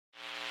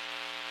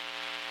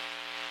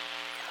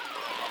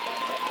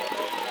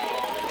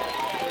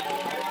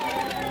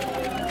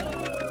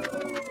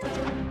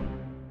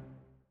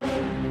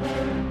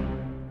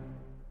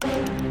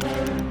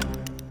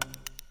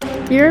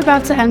You're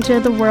about to enter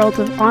the world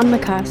of On the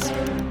Cusp.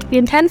 The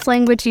intense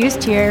language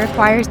used here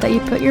requires that you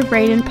put your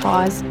brain in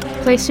pause,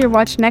 place your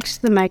watch next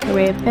to the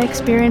microwave, and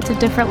experience a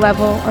different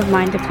level of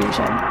mind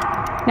diffusion.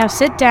 Now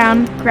sit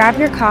down, grab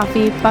your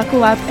coffee,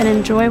 buckle up, and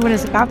enjoy what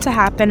is about to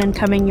happen and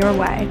coming your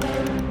way.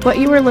 What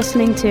you are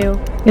listening to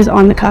is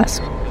On the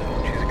Cusp.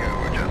 Ground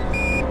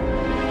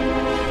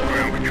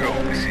control,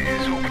 this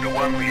is Orbiter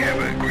 1. We have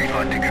a green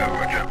light to go,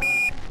 roger.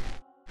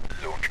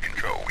 Launch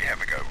control, we have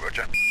a go,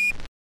 roger.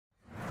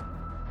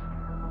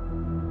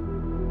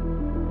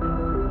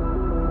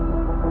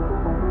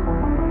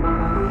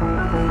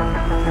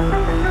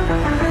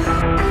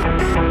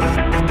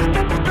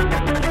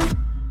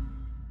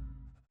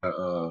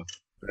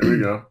 There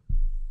we go.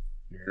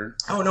 Here.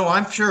 Oh no,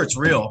 I'm sure it's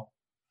real.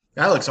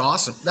 That looks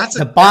awesome.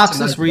 The box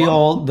is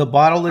real. The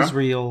bottle is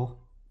real.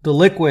 The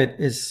liquid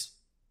is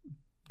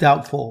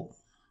doubtful.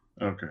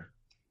 Okay.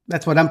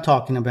 That's what I'm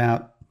talking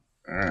about.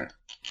 All right.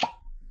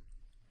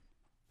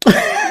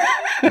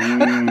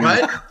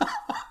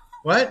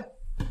 What?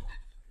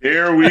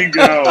 Here we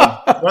go.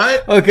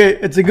 What? Okay,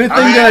 it's a good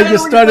thing that I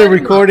just started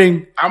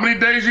recording. How many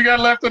days you got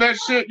left of that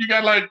shit? You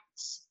got like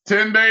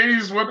 10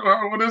 days?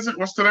 What is it?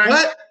 What's today?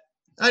 What?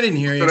 I didn't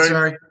hear you. Today?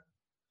 Sorry.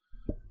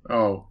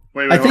 Oh,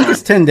 wait. I think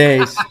it's 10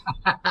 days.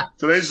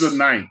 Today's the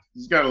 9th.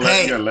 You got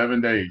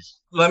 11 days.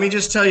 Let me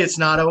just tell you, it's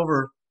not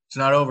over. It's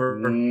not over.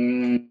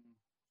 You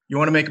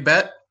want to make a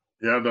bet?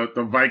 Yeah,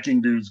 the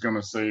Viking dude's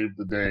gonna save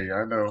the day.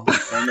 I know.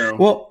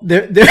 Well,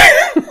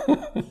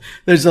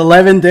 there's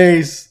 11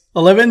 days.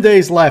 11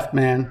 days left,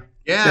 man.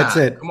 Yeah, that's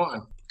it. Come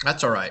on,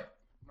 that's all right.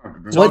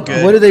 What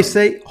do they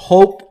say?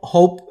 Hope,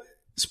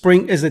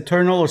 spring is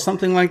eternal, or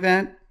something like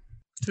that.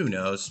 Who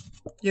knows?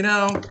 You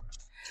know.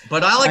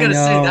 But all I gotta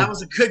say, that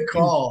was a good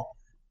call.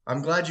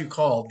 I'm glad you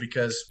called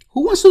because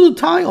who wants to do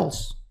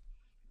tiles?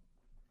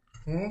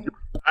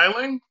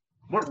 Tiling?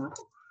 What?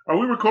 Are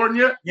we recording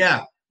yet?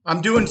 Yeah,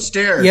 I'm doing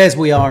stairs. Yes,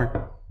 we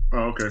are.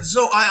 Oh, okay.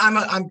 So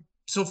I'm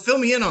so fill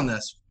me in on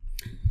this.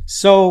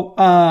 So,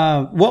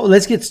 well,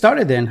 let's get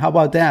started then. How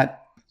about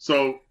that?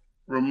 So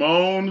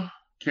Ramon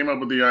came up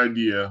with the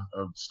idea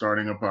of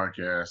starting a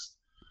podcast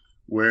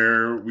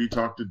where we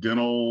talk to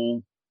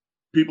dental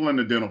people in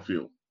the dental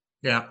field.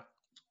 Yeah.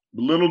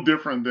 A little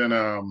different than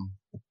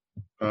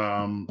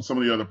some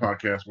of the other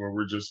podcasts where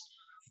we're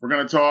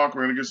going to talk.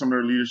 We're going to get some of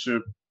their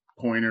leadership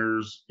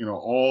pointers,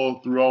 all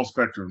through all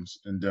spectrums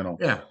in dental.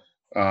 Yeah.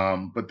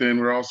 But then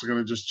we're also going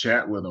to just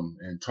chat with them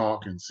and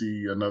talk and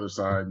see another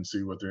side and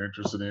see what they're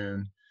interested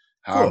in,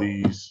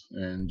 hobbies,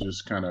 and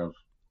just kind of,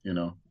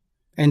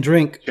 and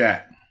drink.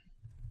 Chat.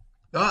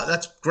 Oh,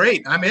 that's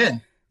great. I'm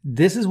in.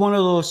 This is one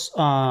of those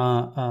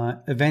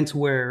events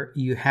where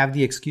you have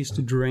the excuse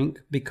to drink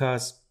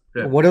because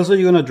what else are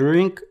you going to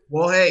drink?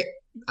 Well, hey,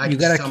 I you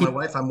gotta tell my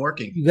wife I'm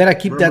working. You got to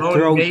keep that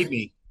throat made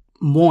me.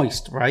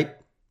 moist, right?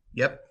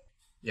 Yep.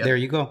 There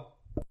you go.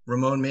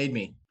 Ramon made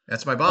me.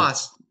 That's my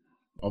boss.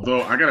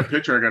 Although I got a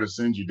picture I got to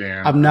send you,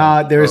 Dan. I'm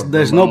not. There's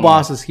Ramon, no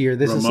bosses here.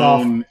 This is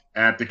off.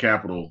 At the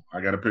Capitol.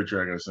 I got a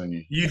picture I got to send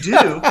you. You do?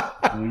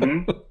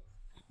 Mm-hmm.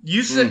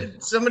 You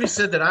said somebody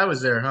said that I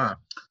was there, huh?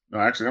 No,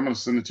 actually, I'm going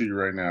to send it to you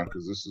right now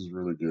because this is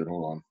really good.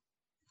 Hold on.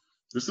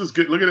 This is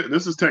good. Look at it.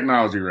 This is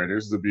technology right here.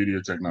 This is the beauty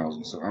of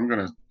technology. So I'm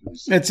going to.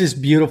 It's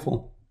just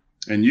beautiful.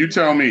 And you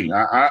tell me.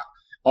 I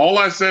all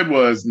I said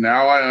was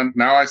now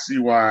I see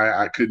why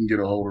I couldn't get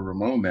a hold of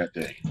Ramon that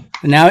day.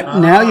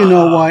 Now you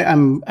know why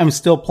I'm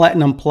still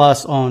Platinum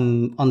Plus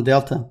on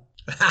Delta.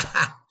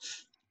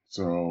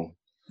 So.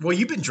 Well,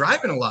 you've been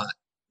driving a lot,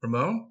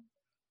 Ramon.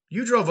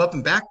 You drove up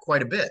and back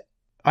quite a bit.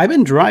 I've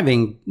been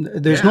driving.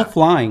 There's no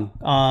flying.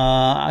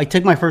 I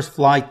take my first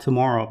flight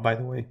tomorrow, by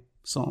the way.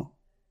 So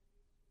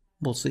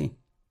we'll see.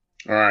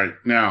 All right.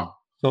 Now,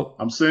 so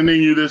I'm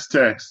sending you this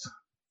text.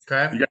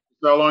 Okay. You got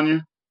the cell on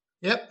you?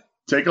 Yep.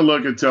 Take a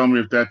look and tell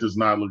me if that does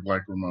not look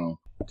like Ramon.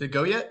 Did it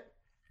go yet?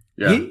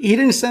 Yeah. He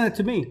didn't send it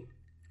to me.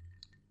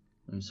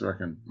 Let me see if I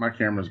can. My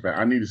camera's back.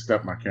 I need to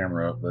step my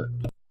camera up, but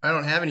I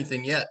don't have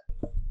anything yet.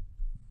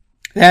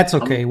 That's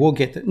okay. We'll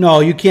get it.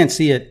 No, you can't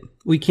see it.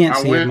 We can't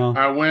see it, Mo.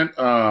 I went.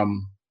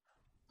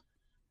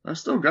 I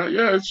still got.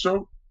 Yeah, it's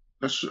show.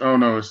 Oh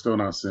no, it's still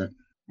not sent.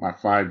 My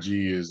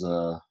 5G is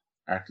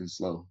acting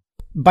slow.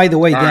 By the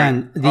way,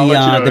 Dan,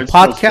 right. the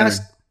podcast.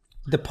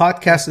 The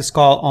podcast is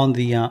called On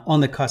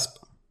the Cusp.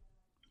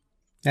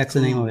 That's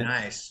the name of it.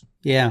 Nice.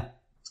 Yeah.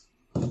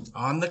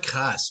 On the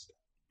Cusp.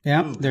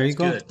 Yeah, there you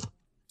go. Good.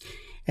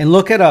 And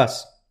look at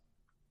us.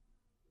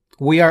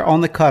 We are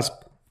on the cusp.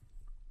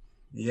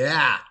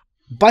 Yeah.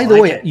 By the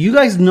way, you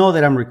guys know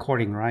that I'm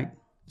recording, right?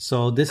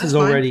 So this is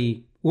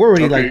already we're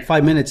already like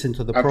 5 minutes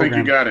into the program.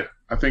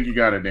 I think you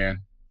got it, Dan.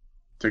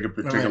 Take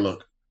a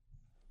look.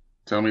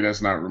 Tell me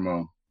that's not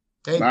Ramon.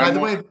 Hey, by the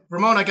way,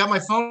 Ramon, I got my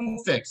phone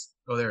fixed.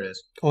 Oh, there it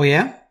is. Oh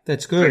yeah,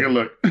 that's good. Take a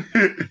look.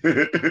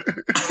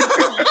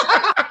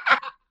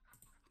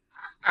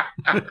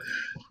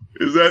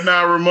 Is that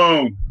not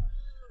Ramon?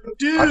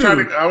 Dude.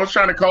 I was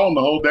trying to call him the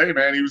whole day,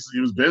 man. He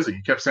was busy.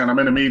 He kept saying, "I'm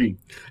in a meeting."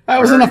 I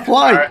was in a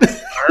flight. I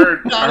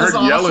heard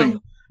awesome.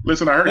 yelling.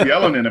 Listen, I heard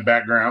yelling in the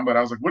background, but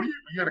I was like, "What are you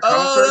had a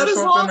concert that or is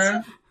something, awesome.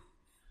 man?"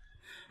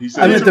 He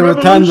said, I'm "It's at a the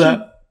revolution.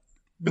 rotunda.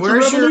 It's a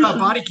Where's your revolution."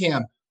 body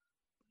cam?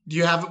 Do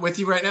you have it with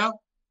you right now?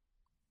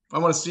 I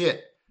want to see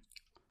it.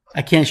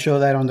 I can't show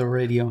that on the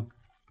radio.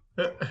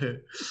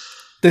 That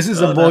This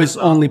is a that is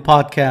voice-only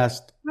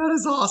podcast.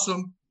 is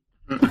awesome.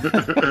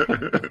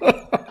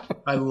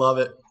 I love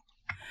it.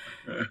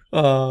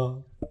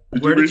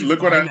 Where did you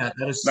look what find I that?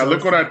 That is now so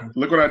look what funny.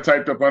 look what I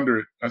typed up under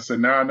it. I said,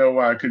 "Now I know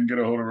why I couldn't get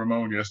a hold of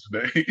Ramon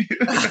yesterday."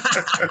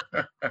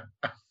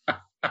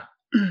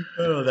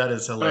 Oh, that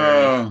is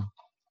hilarious.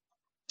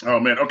 Oh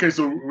man. Okay,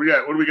 so what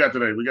do we got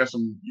today? We got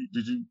some.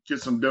 Did you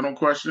get some dental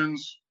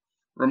questions,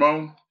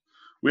 Ramon?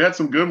 We had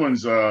some good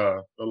ones.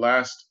 The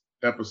last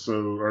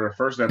episode or the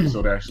first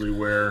episode actually,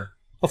 where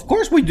Of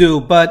course we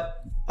do, but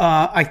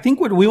I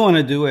think what we want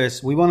to do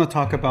is we want to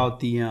talk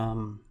about the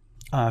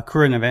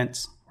current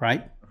events,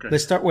 right? Okay.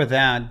 Let's start with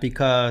that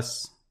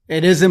because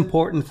it is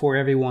important for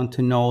everyone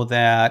to know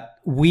that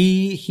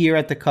we here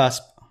at the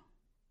Cusp,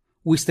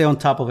 we stay on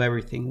top of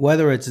everything,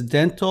 whether it's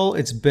dental,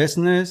 it's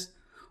business,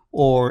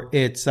 or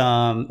it's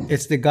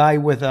the guy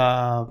with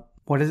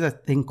what is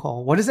that thing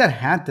called? What is that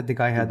hat that the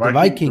guy had? The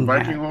Viking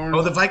hat. horn.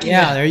 Oh, the Viking.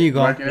 Yeah, hat. there you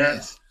go. Viking hat.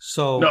 Yes.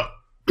 So No.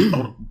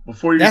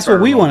 Before you that's start,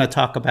 what we Ramon, want to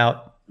talk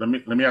about. Let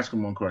me ask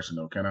him one question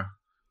though. Can I?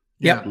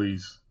 Yeah.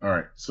 Please. All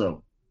right.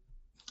 So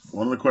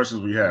one of the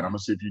questions we had, I'm gonna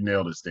see if you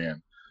nailed it,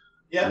 Stan.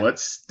 Yeah. What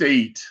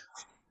state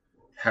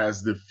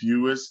has the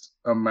fewest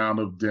amount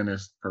of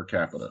dentists per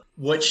capita?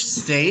 Which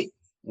state?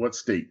 What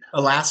state?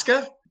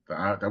 Alaska?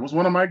 That was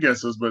one of my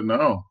guesses, but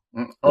no.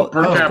 Per Oh,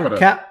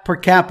 capita. Per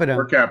capita.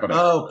 Per capita.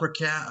 Oh,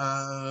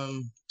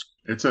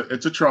 It's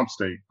a Trump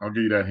state. I'll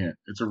give you that hint.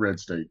 It's a red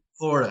state.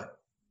 Florida.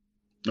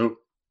 Nope.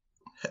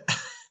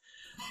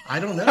 I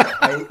don't know.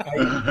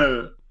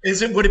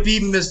 Would it be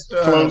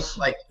Close.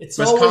 like It's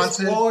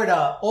Wisconsin?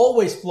 Florida.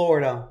 Always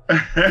Florida.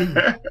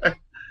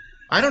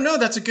 I don't know.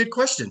 That's a good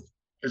question.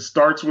 It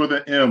starts with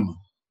an M.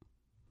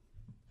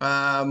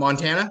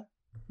 Montana,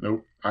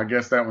 Nope. I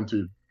guessed that one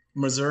too.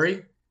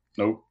 Missouri,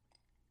 Nope.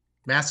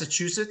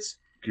 Massachusetts,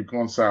 Keep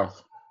going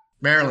south.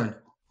 Maryland.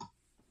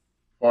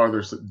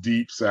 Farther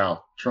deep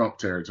south. Trump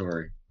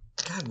territory.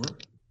 God,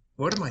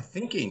 what am I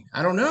thinking?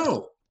 I don't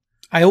know.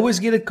 I always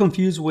get it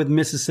confused with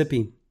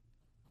Mississippi.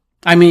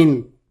 I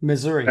mean,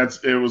 Missouri.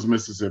 It was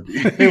Mississippi.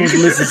 It was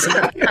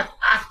Mississippi.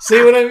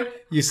 See what I mean?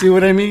 You see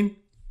what I mean?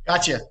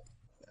 Gotcha.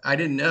 I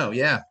didn't know.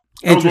 Yeah.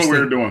 That was what we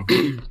Interesting. were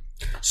doing.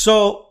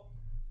 So,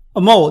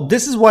 Mo,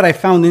 this is what I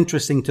found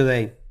interesting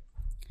today.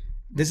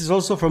 This is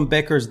also from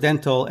Becker's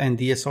Dental and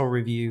DSO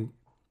Review.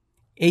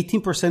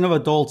 18% of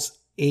adults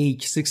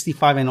age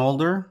 65 and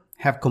older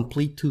have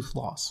complete tooth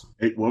loss.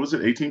 What was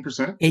it?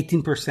 18%?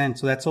 18%.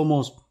 So that's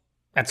almost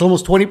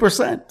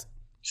 20%.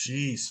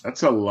 Jeez.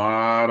 That's a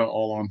lot of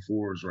all on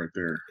fours right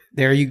there.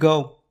 There you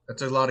go.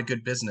 That's a lot of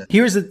good business.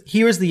 Here's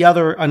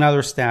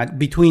another stat.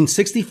 Between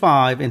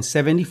 65 and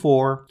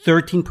 74,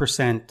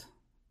 13%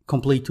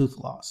 complete tooth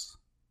loss.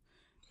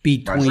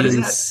 What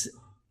is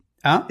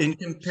In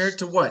compared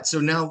to what? So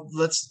now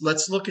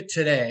let's look at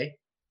today,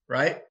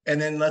 right? And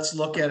then let's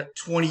look at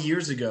 20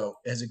 years ago.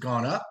 Has it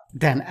gone up?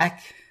 Dan,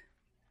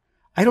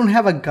 I don't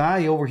have a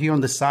guy over here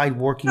on the side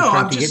working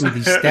trying to get me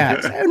these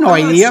stats. I have no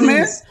I'm not idea, saying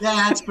man.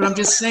 Stats, but I'm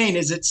just saying,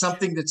 is it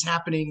something that's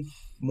happening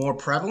more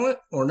prevalent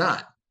or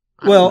not?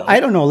 I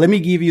don't know. Let me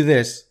give you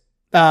this.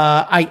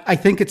 I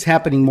think it's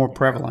happening more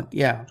prevalent.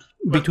 Yeah.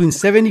 Between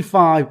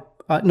 75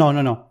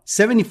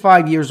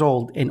 years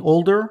old and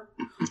older,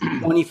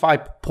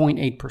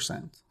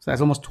 25.8%. So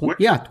that's almost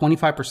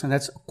 25%.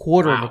 That's a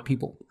quarter of the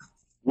people.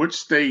 Which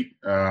state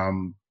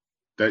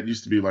that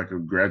used to be like a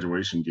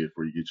graduation gift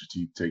where you get your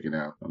teeth taken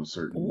out on a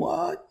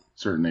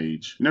certain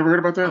age? You never heard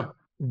about that?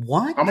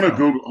 What? I'm gonna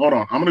Google. Hold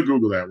on. I'm gonna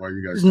Google that while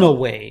you guys. There's no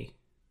way.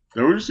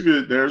 There's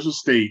a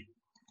state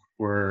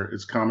where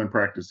it's common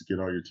practice to get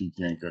all your teeth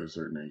yanked at a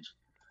certain age.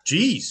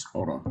 Jeez.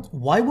 Hold on.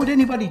 Why would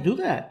anybody do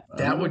that?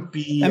 That would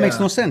be. That makes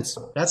no sense.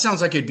 That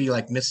sounds like it'd be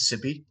like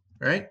Mississippi,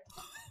 right?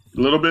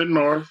 A little bit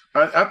north.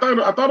 I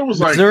thought it was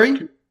Missouri?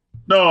 like.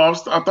 No, I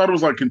thought it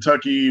was like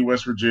Kentucky,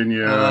 West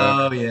Virginia.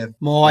 Oh yeah.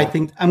 Mo, I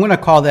think I'm going to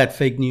call that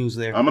fake news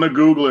there. I'm gonna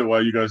Google it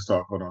while you guys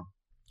talk. Hold on.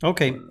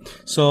 Okay,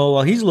 so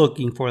while he's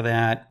looking for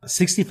that,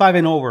 65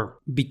 and over,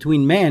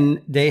 between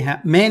men,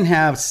 men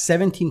have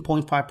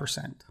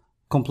 17.5%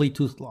 complete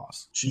tooth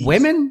loss. Jeez.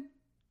 Women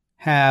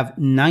have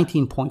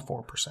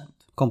 19.4%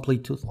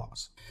 complete tooth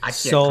loss. I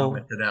can't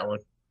comment to that one.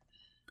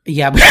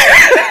 Yeah. But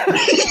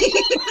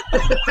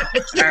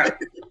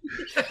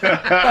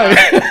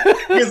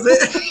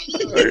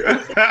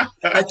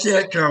I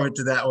can't comment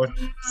to that one.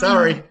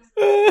 Sorry.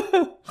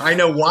 I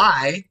know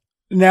why.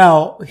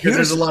 Now, because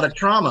there's a lot of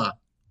trauma.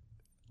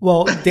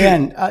 Well,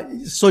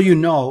 Dan, so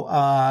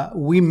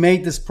we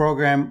made this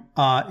program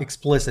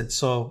explicit.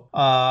 So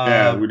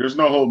there's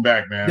no holding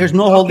back, man. There's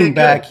no holding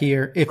back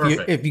here.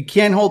 If you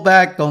can't hold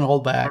back, don't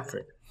hold back.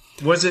 Perfect.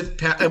 Was it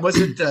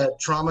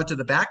trauma to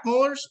the back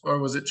molars or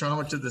was it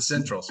trauma to the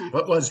centrals?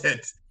 What was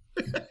it?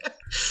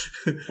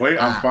 Wait,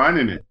 I'm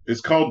finding it. It's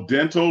called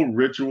dental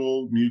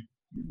ritual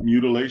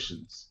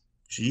mutilations.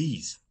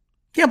 Jeez.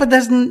 Yeah, but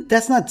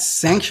that's not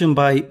sanctioned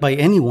by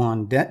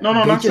anyone. That No,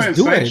 they not just saying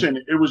do sanction.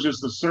 It was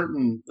just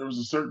there was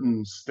a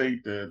certain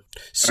state that.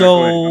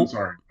 So I'm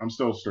sorry. I'm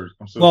still searching.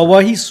 Well,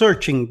 what he's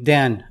searching,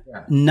 Dan,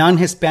 Yeah.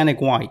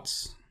 non-Hispanic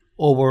whites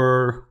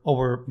over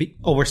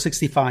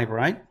 65,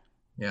 right?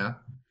 Yeah.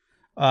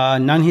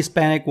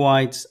 Non-Hispanic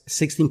whites,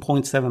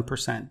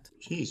 16.7%.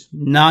 Jeez.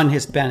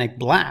 Non-Hispanic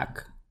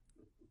black,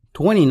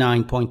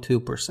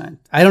 29.2%.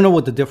 I don't know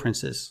what the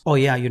difference is. Oh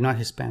yeah, you're not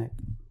Hispanic.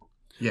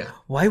 Yeah.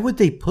 Why would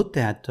they put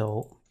that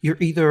though? You're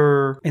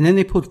either, and then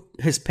they put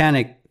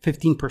Hispanic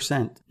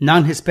 15%,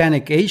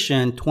 non-Hispanic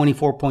Asian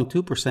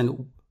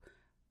 24.2%.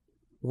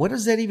 What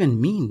does that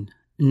even mean?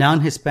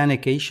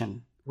 Non-Hispanic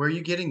Asian. Where are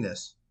you getting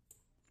this?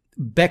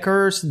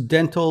 Becker's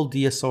Dental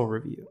DSO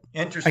review.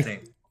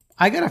 Interesting.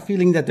 I got a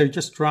feeling that they're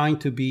just trying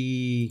to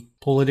be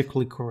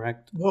politically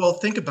correct. Well,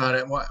 think about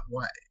it. Why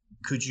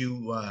could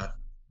you?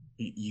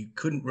 You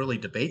couldn't really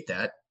debate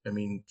that. I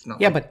mean, it's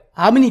not. Yeah, like, but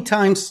how many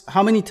times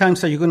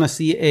are you going to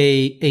see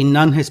a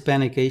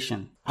non-Hispanic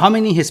Asian? How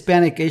many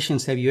Hispanic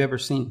Asians have you ever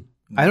seen?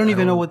 I don't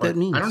even know what that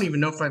means. I don't even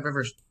know if I've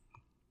ever.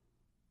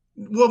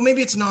 Well,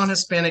 maybe it's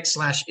non-Hispanic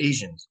 /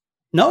 Asians.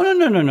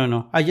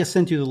 No. I just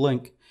sent you the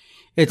link.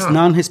 It's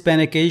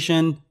non-Hispanic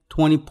Asian,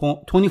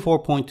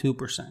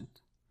 24.2%.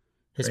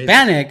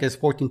 Hispanic is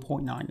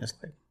 14.9%. That's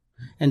like,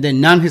 and then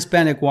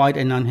non-Hispanic white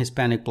and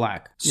non-Hispanic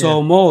black. Yeah.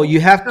 So Mo,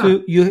 you have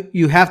to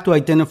you have to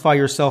identify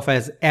yourself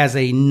as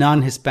a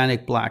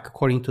non-Hispanic black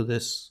according to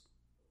this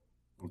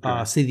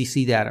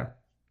CDC data.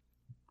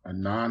 A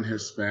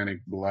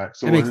non-Hispanic black.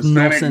 So it makes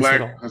no sense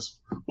black, at all.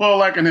 Well,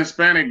 like an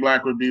Hispanic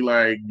black would be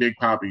like Big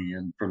Papi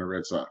from the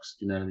Red Sox.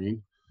 You know what I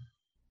mean?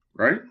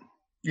 Right?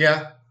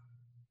 Yeah.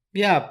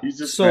 Yeah. He's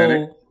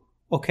Hispanic. So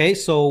okay.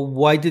 So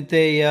why did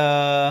they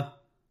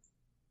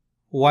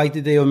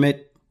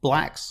omit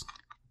blacks?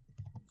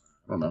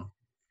 I don't know.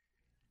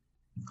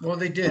 Well,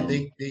 they did.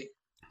 They did.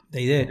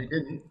 They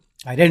didn't.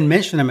 I didn't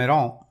mention them at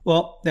all.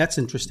 Well, that's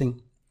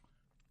interesting.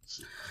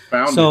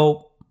 Found it.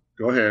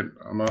 Go ahead.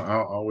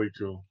 I'll wait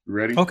till you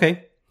ready.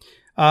 Okay.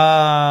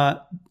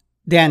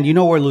 Dan, you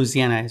know where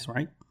Louisiana is,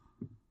 right?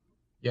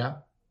 Yeah.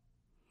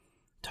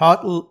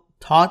 Todd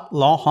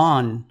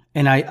Lawhon,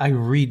 and I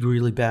read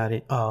really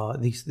bad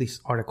these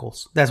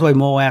articles. That's why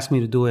Mo asked me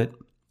to do it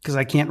because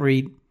I can't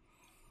read.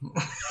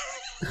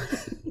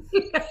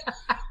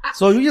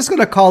 So you're just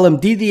gonna call him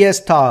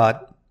DDS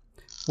Todd.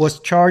 Was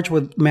charged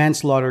with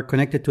manslaughter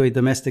connected to a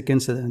domestic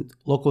incident.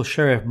 Local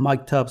sheriff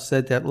Mike Tubbs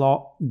said that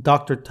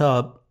Dr.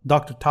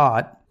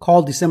 Todd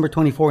called December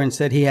 24 and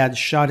said he had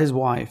shot his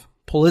wife.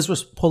 Police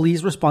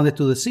responded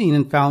to the scene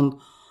and found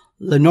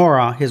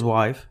Lenora, his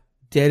wife,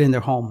 dead in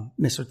their home,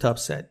 Mr.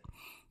 Tubbs said.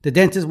 The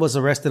dentist was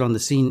arrested on the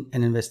scene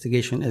and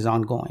investigation is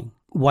ongoing.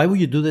 Why would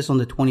you do this on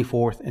the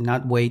 24th and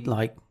not wait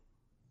like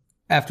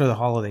after the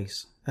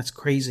holidays? That's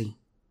crazy.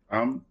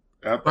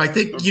 I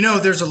think,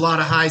 there's a lot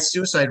of high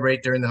suicide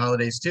rate during the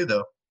holidays too,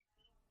 though.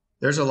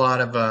 There's a lot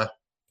of,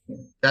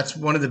 that's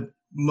one of the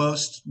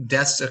most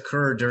deaths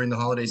occur during the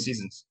holiday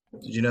seasons.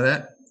 Did you know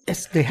that?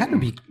 Yes, they had to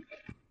be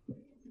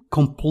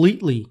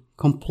completely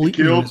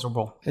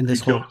miserable in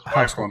this whole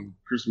house on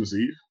Christmas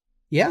Eve.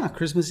 Yeah,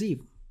 Christmas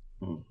Eve.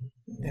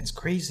 That's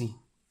crazy.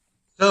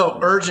 So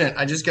urgent.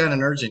 I just got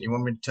an urgent. You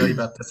want me to tell you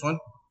about this one?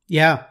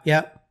 Yeah.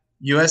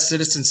 U.S.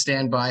 citizens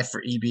stand by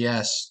for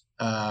EBS,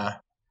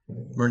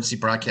 emergency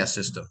broadcast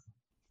system.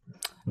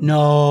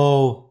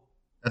 No.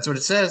 That's what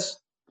it says.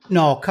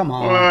 No, come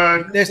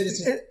on.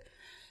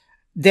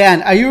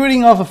 Dan, are you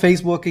reading off of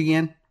Facebook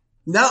again?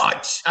 No,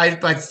 I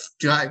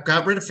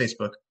got rid of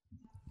Facebook.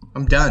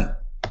 I'm done.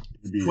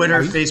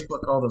 Twitter,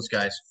 Facebook, all those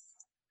guys.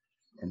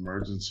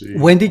 Emergency.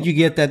 When did you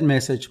get that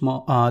message,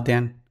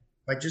 Dan?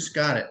 I just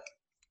got it.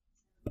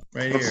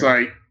 Right what here.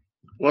 Site?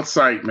 What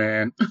site,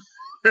 man?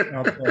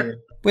 I'll tell you.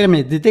 Wait a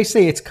minute. Did they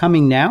say it's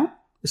coming now?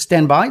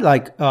 Stand by,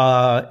 like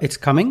it's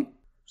coming?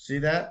 See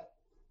that?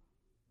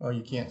 Oh,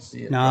 you can't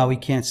see it. No, we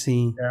can't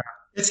see. Yeah.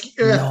 It's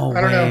no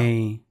I don't way.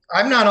 know.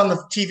 I'm not on the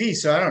TV,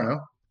 so I don't know.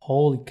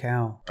 Holy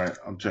cow. All right,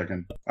 I'm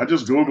checking. I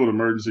just Googled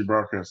emergency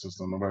broadcast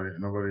system.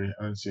 Nobody,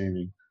 I didn't see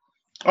anything.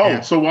 Oh,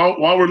 yeah. So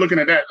while we're looking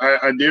at that,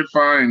 I did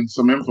find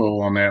some info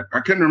on that.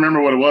 I couldn't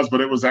remember what it was,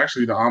 but it was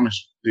actually the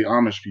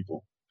Amish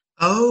people.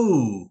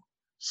 Oh.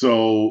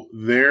 So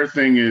their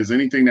thing is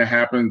anything that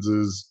happens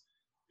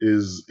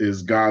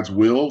is God's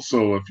will.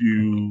 So if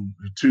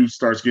the tooth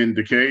starts getting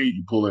decay,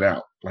 you pull it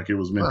out like it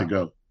was meant to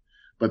go.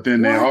 But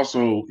then they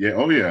also,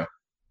 yeah.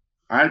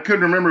 I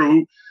couldn't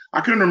remember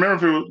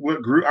if it was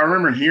what group. I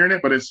remember hearing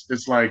it, but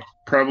it's like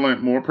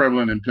more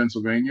prevalent in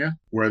Pennsylvania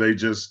where they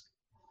just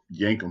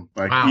yank them.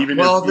 Like even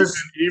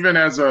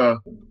as a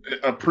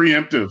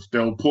preemptive,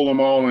 they'll pull them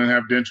all and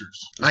have dentures.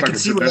 It's I can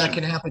see where that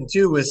can happen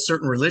too with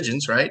certain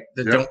religions, right?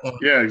 That don't want.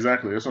 Yeah,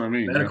 exactly. That's what I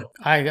mean.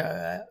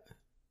 Yeah.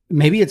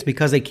 Maybe it's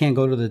because they can't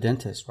go to the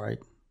dentist, right?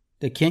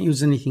 They can't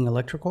use anything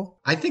electrical.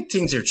 I think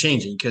things are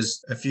changing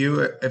because if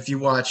you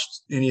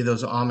watched any of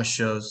those Amish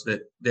shows,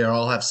 that they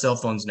all have cell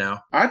phones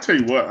now. I tell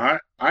you what, I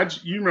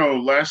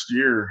last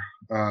year,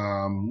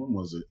 when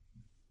was it?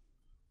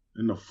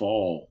 in the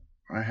fall,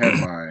 I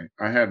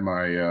had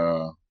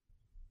my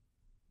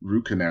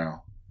root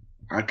canal.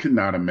 I could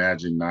not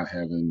imagine not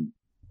having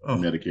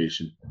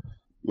medication.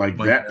 Like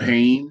that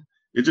pain,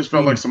 it just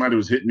felt like somebody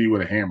was hitting me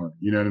with a hammer.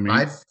 You know what I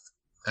mean?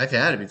 I've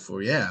had it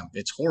before. Yeah,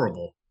 it's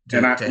horrible.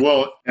 And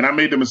I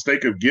made the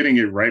mistake of getting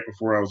it right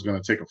before I was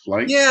going to take a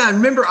flight. Yeah, I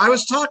remember I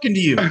was talking to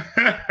you, and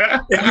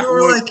you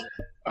were like,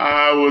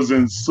 I was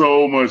in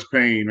so much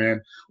pain,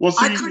 man. Well,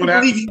 see, I couldn't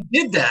believe you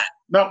did that.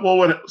 No, well,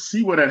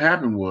 what had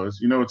happened was,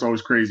 it's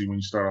always crazy when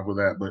you start off with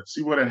that, but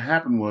see, what had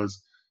happened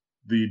was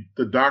the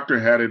doctor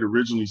had it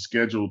originally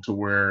scheduled to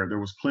where there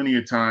was plenty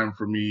of time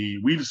for me.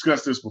 We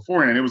discussed this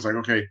beforehand. It was like,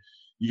 okay,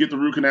 you get the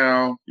root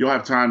canal, you'll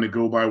have time to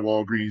go by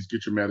Walgreens,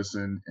 get your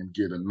medicine, and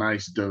get a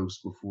nice dose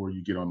before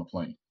you get on the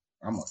plane.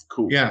 I'm like,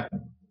 cool. Yeah.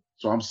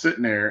 So I'm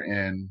sitting there,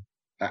 and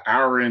an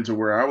hour into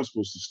where I was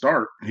supposed to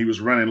start, he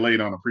was running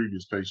late on a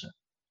previous patient.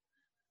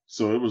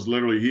 So it was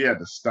literally, he had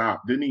to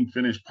stop. Didn't even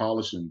finish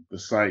polishing the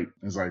site.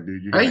 It's like,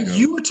 dude,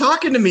 you were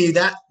talking to me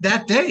that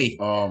day.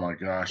 Oh my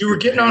gosh. You were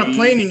getting on a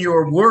plane and you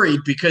were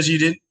worried because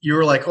you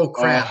were like, oh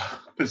crap.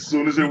 As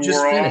soon as it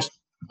wore off.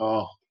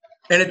 Oh.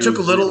 And it took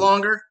a little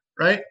longer,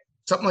 right?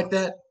 Something like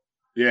that.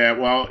 Yeah.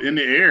 Well, in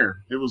the air,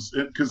 it was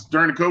because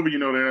during the COVID,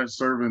 they're not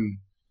serving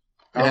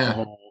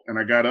alcohol, and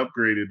I got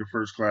upgraded to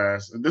first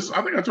class. And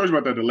I think I told you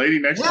about that. The lady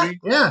next to me.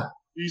 Yeah.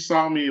 She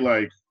saw me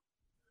like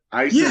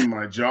icing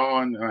my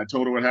jaw, and I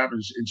told her what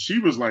happened, and she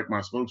was like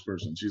my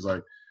spokesperson. She's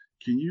like,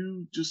 can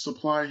you just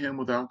supply him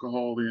with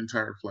alcohol the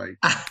entire flight?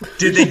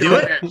 Did they do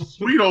it?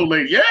 Sweet old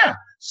lady. Yeah.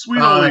 Sweet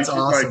old lady. That's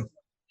awesome. Like,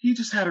 he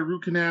just had a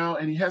root canal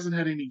and he hasn't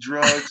had any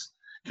drugs.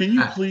 Can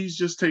you please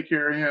just take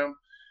care of him?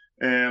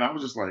 And I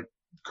was just like,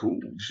 cool.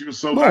 She was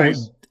so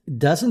nice.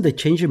 Doesn't the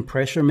change in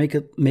pressure make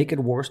it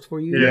worse for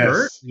you?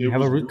 Yes. You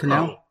have a root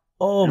canal?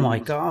 Oh my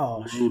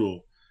gosh.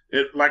 Brutal.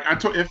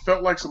 It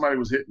felt like somebody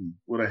was hitting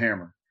with a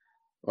hammer.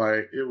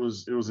 Like it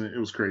was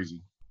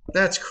crazy.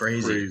 That's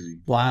crazy.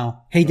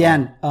 Wow. Hey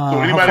Dan. So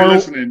anybody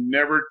listening,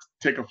 never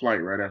take a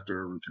flight right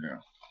after a root canal.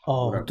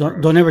 Oh,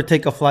 don't ever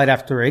take a flight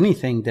after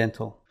anything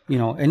dental.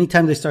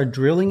 Anytime they start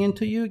drilling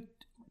into you,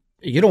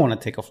 you don't want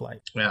to take a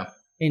flight. Yeah.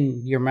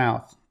 In your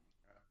mouth.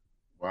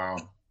 Wow.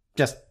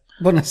 Just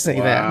want to say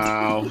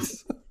that.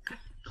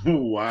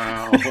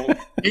 Wow.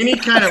 Any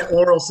kind of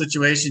oral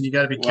situation, you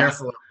got to be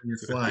careful of when you're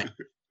flying.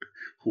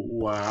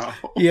 Wow.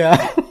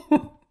 Yeah.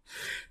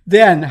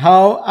 Dan,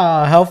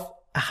 how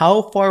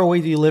far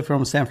away do you live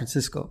from San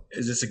Francisco?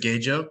 Is this a gay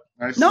joke?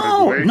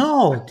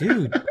 No,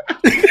 dude.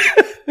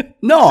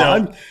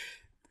 No.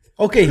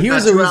 Okay,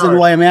 here's the reason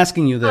why I'm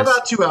asking you this.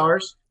 About 2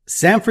 hours.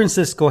 San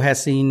Francisco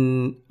has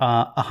seen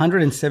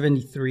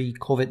 173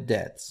 COVID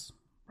deaths,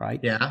 right?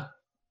 Yeah.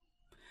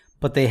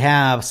 But they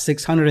have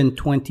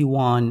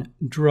 621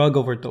 drug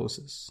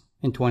overdoses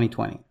in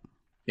 2020.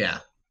 Yeah.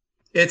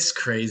 It's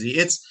crazy.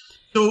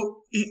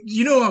 So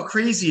you know how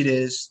crazy it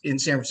is in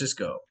San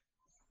Francisco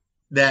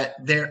that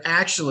they're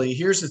actually,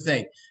 here's the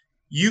thing.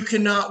 You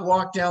cannot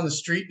walk down the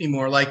street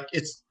anymore. Like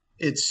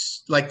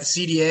it's like the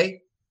CDA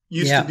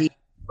used to be,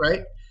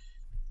 right?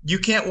 You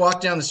can't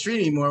walk down the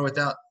street anymore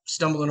without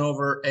stumbling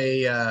over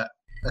a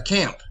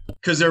camp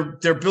because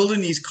they're building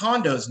these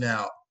condos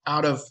now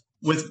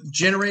with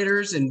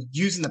generators and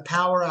using the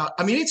power out.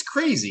 I mean, it's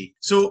crazy.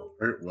 So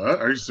what?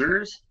 Are you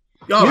serious?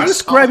 You're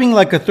describing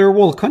like a third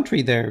world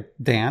country there,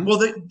 Dan. Well,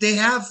 they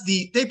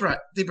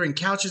bring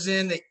couches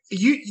in.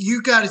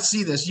 You got to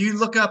see this. You can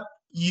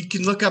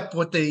look up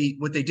what they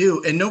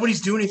do, and nobody's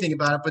doing anything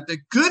about it. But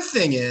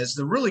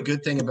the really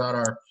good thing about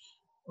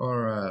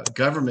our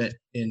government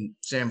in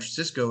San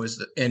Francisco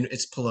and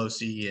it's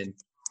Pelosi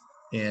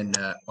and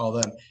all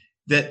them,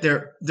 that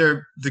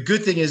the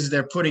good thing is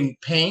they're putting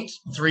paint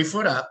 3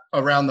 foot up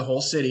around the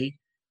whole city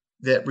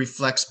that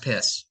reflects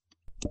piss.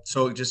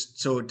 So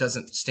it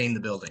doesn't stain the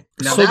building.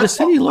 Now so the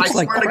city looks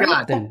like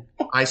crap then.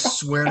 I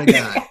swear to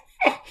God.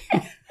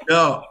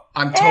 No,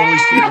 I'm totally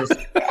serious.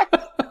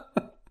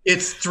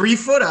 It's 3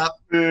 foot up,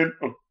 and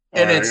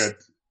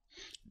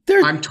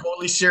I'm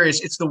totally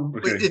serious. It's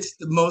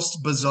the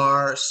most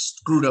bizarre,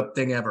 screwed up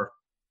thing ever.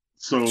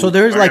 So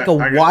there's a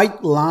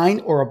white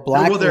line or a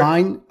black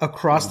line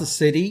across the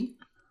city,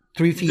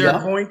 3 feet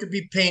up. They're going to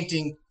be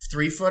painting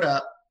 3 foot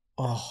up.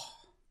 Oh,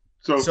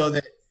 so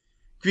that.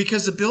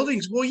 Because the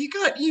buildings, well, you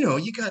got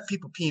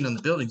people peeing on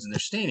the buildings and they're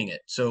staining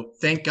it. So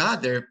thank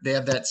God they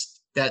have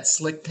that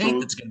slick paint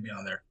that's going to be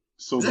on there.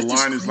 So the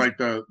line is like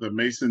the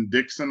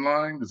Mason-Dixon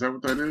line? Is that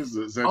what that is?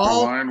 Is that the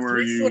line where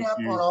 3 foot up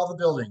on all the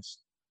buildings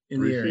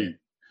in the area?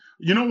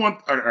 You know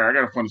what? I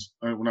got a funny,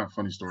 not a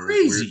funny story.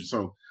 Crazy.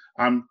 So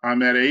I'm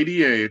at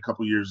ADA a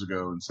couple years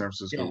ago in San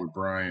Francisco with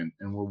Brian,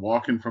 and we're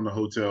walking from the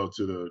hotel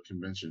to the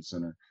convention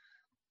center,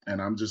 and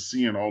I'm just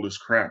seeing all this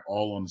crap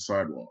all on the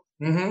sidewalk.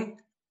 Mm-hmm.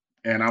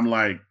 And I'm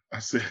like,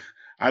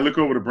 I look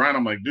over to Brian.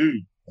 I'm like,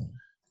 dude,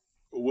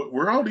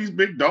 where are all these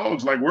big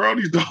dogs? Like, where are all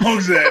these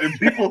dogs at? And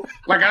people,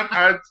 like,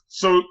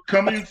 so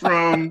coming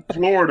from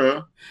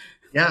Florida,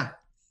 I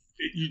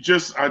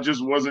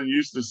just wasn't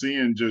used to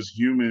seeing just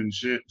human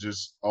shit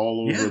just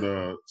all over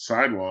the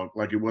sidewalk.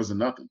 Like it wasn't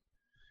nothing.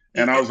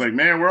 And I was like,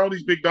 man, where are all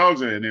these big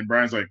dogs at? And then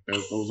Brian's like,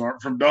 those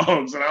aren't from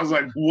dogs. And I was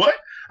like, what?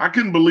 I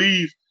couldn't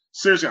believe,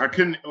 seriously, I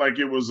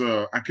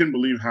couldn't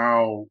believe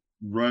how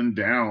run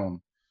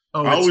down.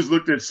 I always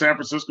looked at San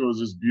Francisco as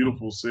this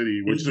beautiful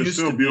city, which there's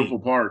still beautiful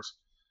parts.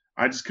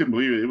 I just couldn't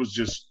believe it. It was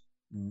just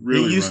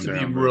really It used to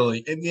be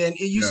really, and it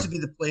used to be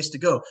the place to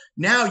go.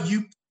 Now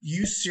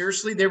you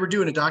seriously, they were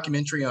doing a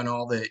documentary on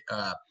all the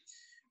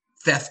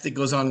theft that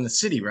goes on in the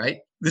city, right?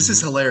 This is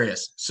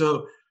hilarious.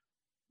 So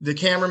the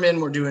cameramen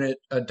were doing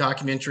a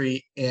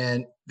documentary,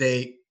 and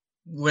they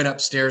went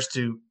upstairs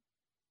to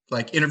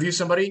like interview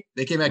somebody.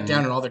 They came back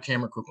down, and all their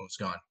camera equipment was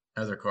gone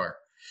out of their car.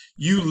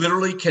 You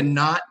literally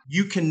cannot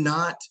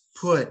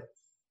put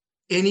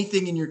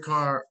anything in your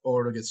car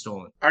or it'll get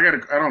stolen. I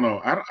don't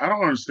know. I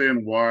don't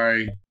understand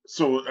why.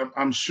 So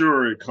I'm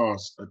sure it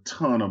costs a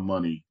ton of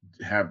money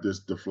to have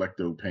this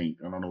Deflecto paint.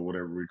 I don't know,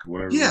 whatever.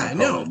 Yeah, I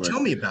know. Tell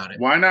me about it.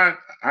 Why not?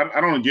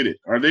 I don't get it.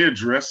 Are they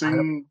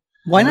addressing?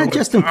 Why not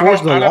just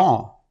enforce the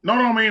law? No,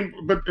 I mean,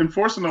 but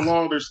enforcing the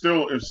law, they're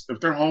still, if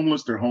they're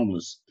homeless, they're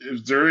homeless.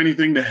 Is there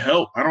anything to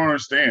help? I don't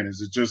understand.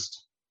 Is it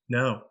just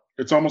no?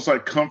 It's almost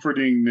like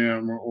comforting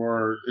them,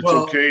 or it's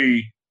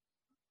okay.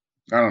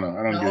 I don't know.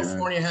 I don't get it.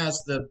 California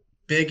has the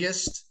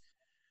biggest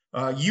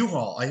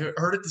U-Haul. I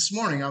heard it this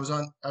morning. I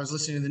was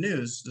listening to the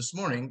news this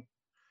morning,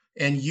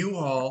 and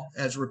U-Haul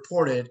has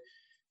reported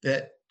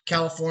that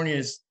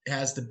California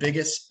has the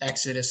biggest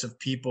exodus of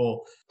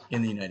people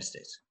in the United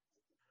States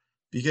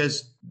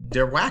because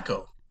they're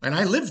wacko. And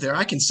I live there.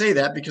 I can say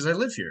that because I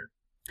live here.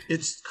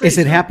 It's crazy. Is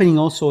it happening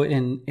also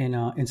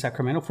in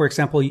Sacramento? For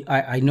example,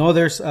 I know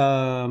there's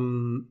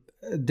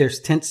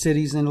tent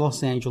cities in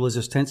Los Angeles.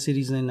 There's tent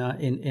cities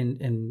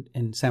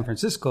in San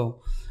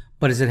Francisco,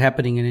 but is it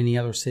happening in any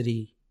other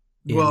city?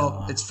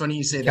 It's funny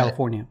you say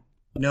California.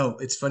 that. No,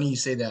 it's funny you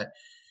say that.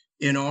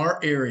 In our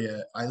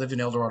area, I live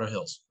in El Dorado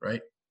Hills,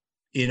 right?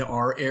 In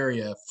our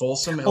area,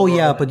 Folsom.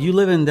 But you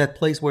live in that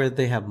place where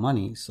they have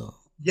money, so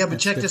yeah. But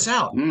check this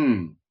out.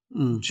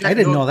 I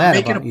didn't know that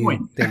about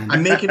you, Dan.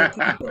 I'm making a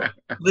point.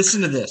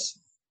 Listen to this.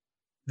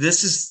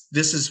 This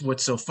is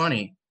what's so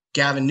funny.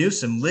 Gavin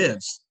Newsom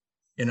lives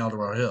in El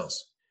Dorado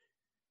Hills,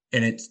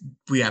 and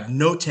we have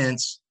no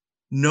tents,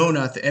 no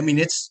nothing. I mean,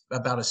 it's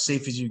about as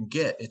safe as you can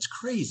get. It's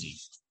crazy.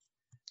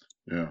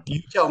 Yeah,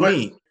 you tell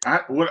me.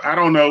 I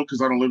don't know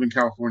because I don't live in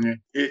California.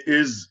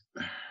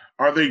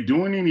 Are they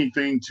doing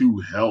anything to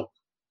help?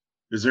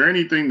 Is there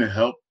anything to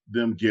help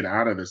them get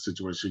out of this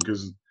situation?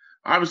 Because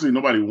obviously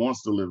nobody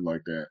wants to live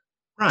like that.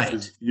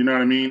 Right. You know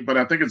what I mean? But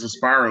I think it's a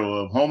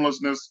spiral of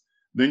homelessness.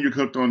 Then you're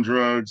hooked on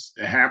drugs.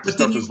 Half the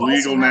stuff is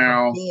legal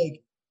now.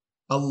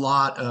 A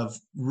lot of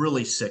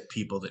really sick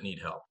people that need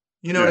help.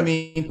 You know what I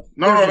mean?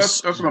 No,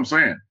 that's what I'm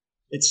saying.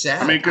 It's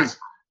sad. I mean, because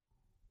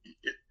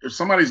if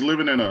somebody's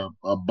living in a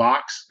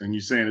box and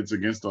you're saying it's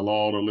against the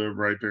law to live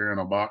right there in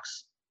a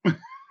box.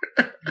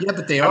 Yeah,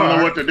 but they I don't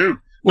know what to do.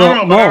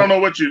 Well, but I don't know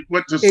what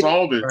to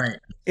solve it. Right.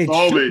 It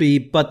should be,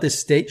 but the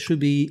state should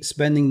be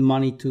spending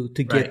money to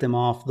get them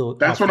off the.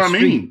 That's off what the I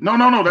street. mean.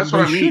 No, that's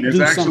what I mean. It's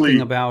actually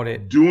something about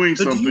it. Doing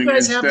something do you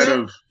guys instead have that?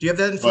 of. Do you have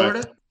that in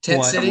Florida?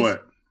 Tent cities.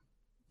 What?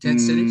 Tent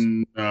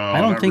cities. No,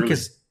 I don't think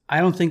really. I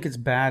don't think it's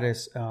bad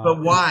as.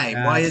 But why?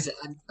 Why is it?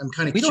 I'm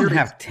kind of. We don't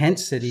have tent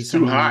cities. It's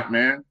too hot,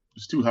 man.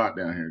 It's too hot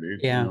down here,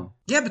 dude. Yeah. You know?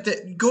 Yeah, but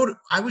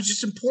I was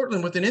just in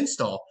Portland with an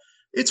install.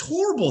 It's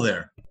horrible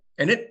there,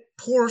 and it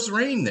pours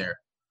rain there.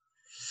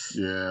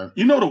 Yeah.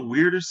 You know the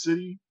weirdest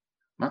city?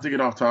 Not to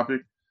get off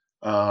topic.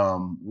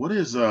 What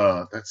is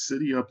that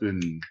city up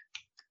in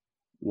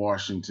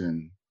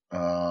Washington?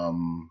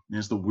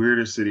 It's the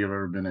weirdest city I've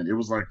ever been in. It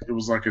was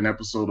like an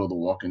episode of The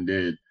Walking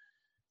Dead.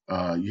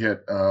 You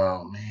had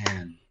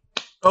in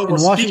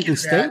Washington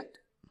State?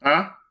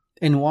 Huh?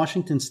 In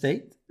Washington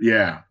State?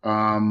 Yeah.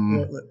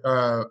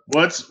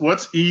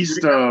 What's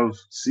east of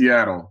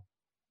Seattle?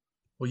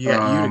 Well,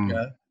 yeah,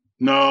 Utica.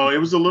 No, it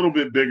was a little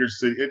bit bigger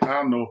city. I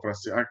don't know if I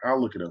see. I'll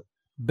look it up.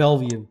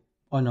 Bellevue.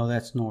 Oh no,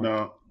 that's north.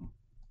 No,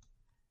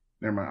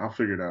 never mind. I'll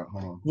figure it out.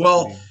 Hold on.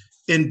 Well,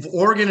 in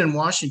Oregon and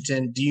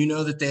Washington, do you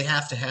know that they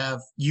have to have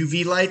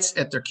UV lights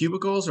at their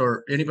cubicles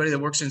or anybody that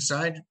works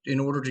inside in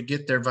order to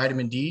get their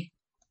vitamin D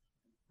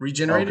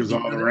regenerated? Because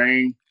of all the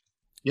rain.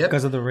 Yep.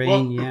 Because of the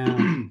rain,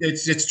 yeah.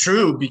 It's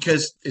true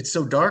because it's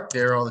so dark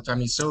there all the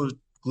time. It's so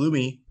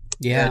gloomy.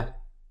 Yeah.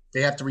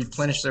 They have to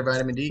replenish their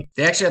vitamin D.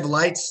 They actually have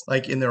lights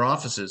like in their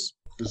offices.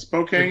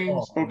 Spokane,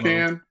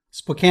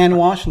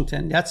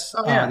 Washington. That's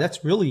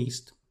that's real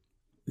east.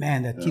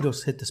 Man, that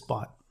Tito's hit the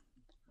spot.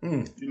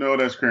 You know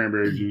that's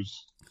cranberry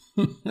juice.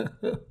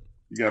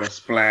 You got a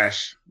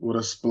splash with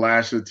a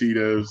splash of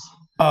Tito's.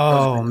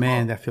 Oh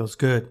man, that feels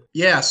good.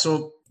 Yeah.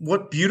 So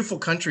what beautiful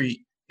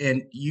country.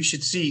 And you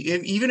should see,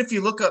 even if you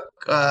look up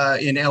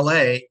in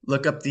LA,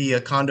 look up the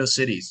condo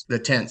cities, the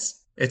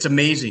tents. It's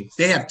amazing.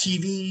 They have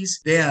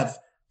TVs, they have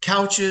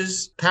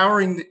couches,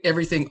 powering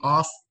everything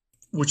off,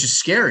 which is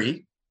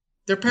scary.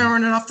 They're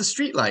powering it off the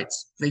street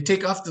lights. They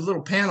take off the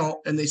little panel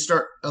and they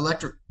start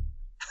electric.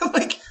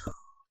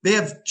 They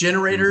have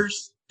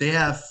generators. They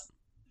have,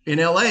 in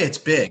LA, it's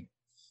big.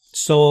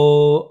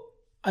 So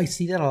I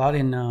see that a lot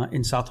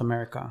in South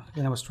America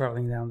when I was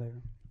traveling down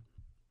there.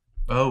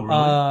 Oh,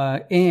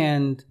 really?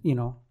 And,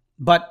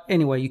 but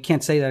anyway, you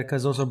can't say that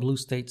because those are blue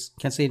states.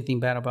 Can't say anything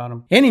bad about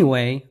them.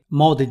 Anyway,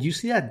 Mo, did you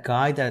see that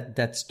guy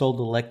that stole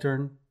the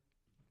lectern?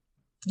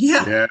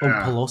 Yeah. Oh,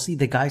 Pelosi,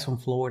 the guy's from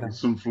Florida. He's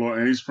from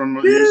Florida. He's from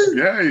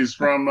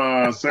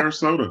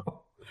Sarasota.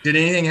 Did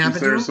anything happen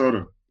to him?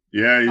 Sarasota.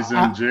 Yeah, he's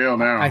in jail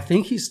now. I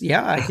think he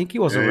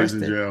was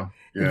arrested. He's in jail.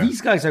 Yeah.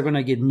 These guys are going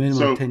to get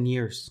minimum 10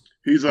 years.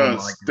 He's a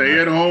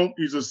stay-at-home.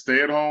 He's a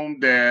stay-at-home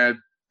dad.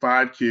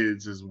 5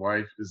 kids. His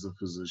wife is a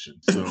physician.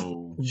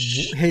 So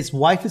his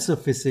wife is a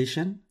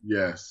physician.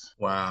 Yes.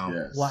 Wow.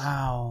 Yes.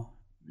 Wow.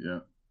 Yeah.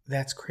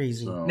 That's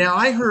crazy. So, now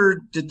I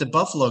heard that the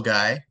Buffalo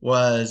guy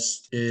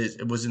was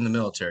in the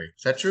military.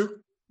 Is that true?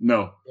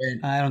 No,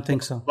 I don't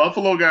think so.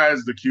 Buffalo guy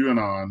is the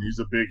QAnon. He's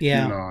a big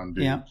QAnon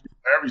dude. Yeah.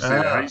 However you say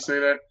that. How you say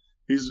that?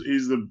 He's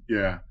the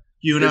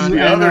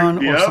QAnon.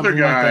 The other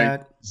guy,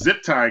 like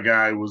zip tie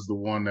guy, was the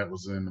one that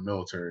was in the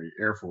military,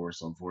 Air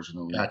Force,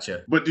 unfortunately.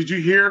 Gotcha. But did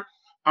you hear?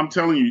 I'm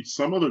telling you,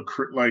 some of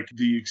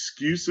the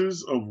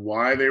excuses of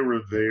why they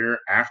were there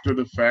after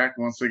the fact,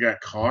 once they got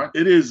caught,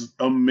 it is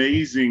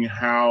amazing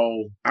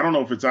how, I don't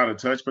know if it's out of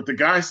touch, but the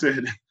guy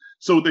said,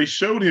 so they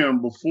showed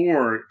him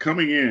before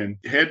coming in,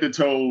 head to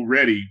toe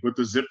ready with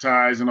the zip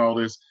ties and all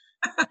this.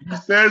 He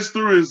says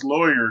through his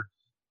lawyer,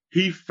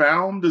 he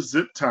found the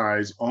zip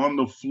ties on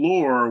the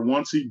floor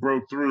once he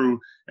broke through,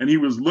 and he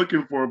was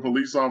looking for a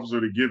police officer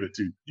to give it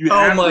to. You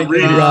have to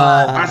read it.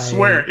 I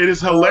swear, it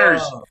is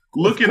hilarious.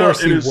 Look it up.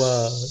 It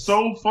is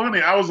so funny.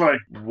 I was like,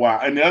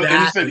 wow. And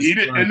he said he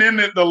did. And then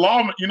the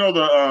law,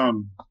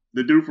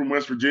 the dude from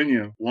West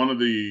Virginia, one of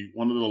the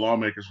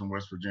lawmakers from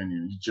West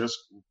Virginia, he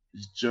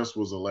just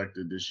was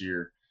elected this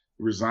year,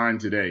 resigned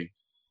today.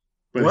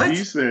 But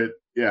he said,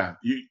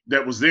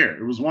 that was there.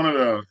 It was one of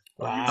the.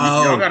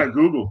 Wow. Y'all gotta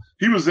Google.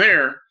 He was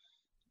there,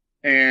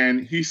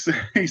 and he said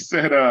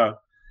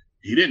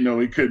he didn't know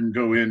he couldn't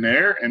go in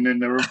there. And then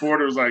the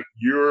reporter was like,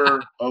 "You're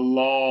a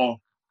law.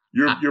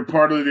 You're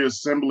part of the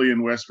assembly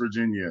in West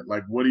Virginia.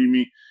 Like, what do you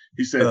mean?"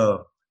 He said,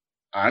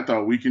 "I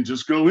thought we can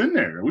just go in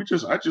there.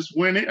 I just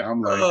went in."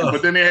 I'm like,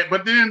 but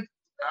then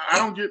I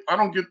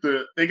don't get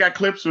they got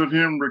clips of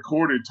him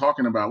recorded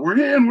talking about we're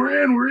in,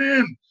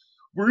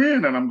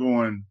 and I'm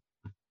going,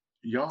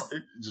 y'all. I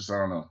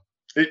don't know.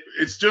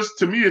 It's just,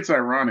 to me, it's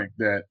ironic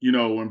that,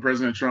 when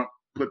President Trump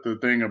put the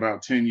thing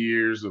about 10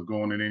 years of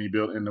going in any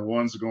bill, and the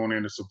ones going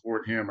in to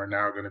support him are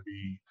now going to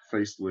be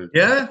faced with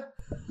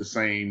the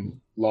same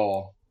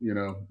law,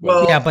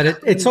 Well, yeah, but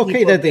it's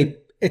okay that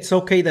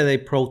they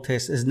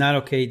protest. It's not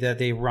okay that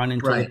they run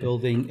into the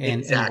building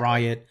and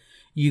riot.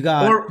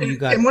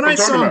 And when I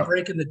saw him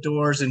breaking the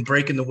doors and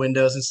breaking the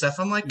windows and stuff,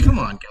 I'm like, come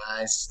on,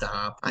 guys,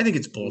 stop. I think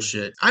it's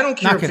bullshit. I don't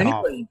care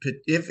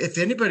if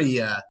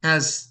anybody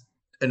has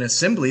an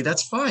assembly,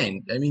 that's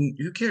fine. I mean,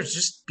 who cares?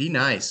 Just be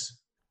nice.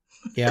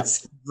 Yeah.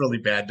 That's really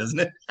bad, doesn't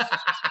it?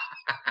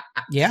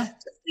 Yeah.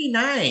 Just be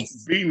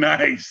nice. Be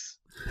nice.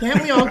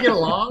 Can't we all get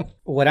along?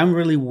 What I'm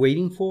really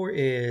waiting for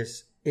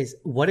is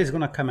what is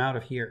going to come out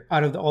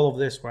of all of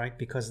this, right?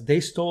 Because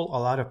they stole a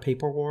lot of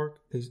paperwork.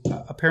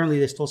 Apparently,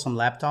 they stole some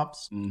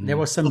laptops. Mm-hmm. There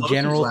was some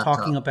general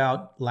talking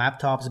about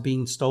laptops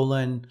being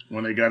stolen.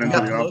 When they got into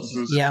the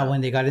offices? Yeah, when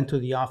they got into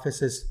the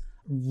offices.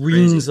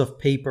 Reams of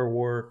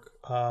paperwork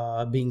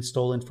being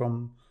stolen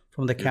from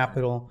the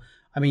Capitol.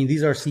 I mean,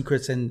 these are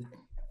secrets, and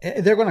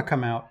they're going to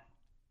come out.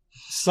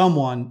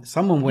 Someone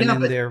went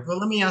in there. Well,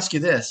 let me ask you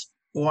this: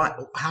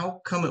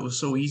 how come it was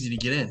so easy to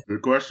get in?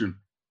 Good question.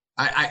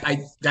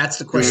 I that's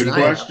the question. Good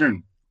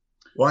question.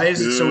 Why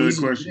is it so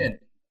easy to get in?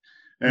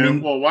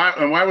 And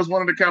why was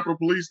one of the Capitol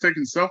Police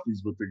taking selfies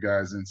with the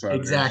guys inside?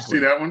 Exactly.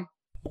 See that one?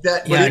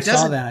 I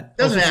saw that.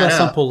 Also saw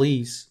some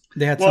police.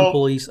 They had some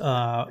police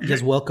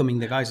just welcoming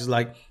the guys,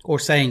 or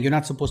saying you're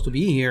not supposed to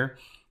be here,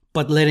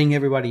 but letting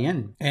everybody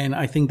in. And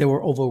I think they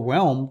were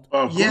overwhelmed.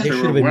 There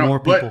should have been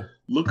more people. But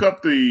look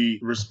up the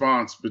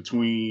response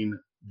between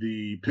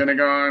the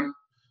Pentagon,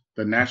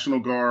 the National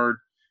Guard,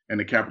 and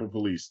the Capitol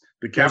Police.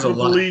 The Capitol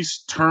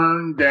Police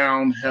turned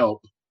down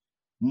help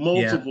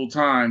multiple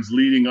times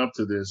leading up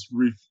to this.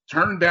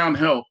 Turned down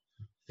help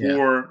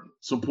for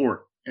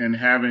support and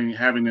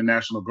having the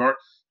National Guard.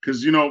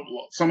 Because,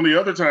 some of the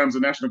other times the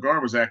National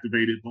Guard was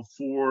activated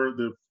before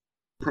the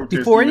protest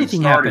before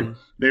anything started. Happened.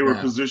 They were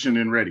positioned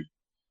and ready.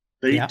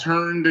 They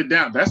turned it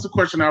down. That's the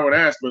question I would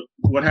ask. But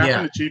what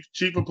happened to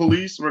Chief of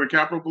Police or the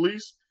Capitol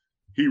Police?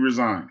 He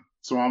resigned.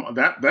 So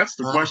that's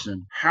the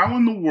question. How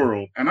in the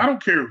world, and I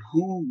don't care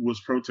who was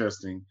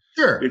protesting,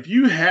 if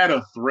you had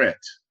a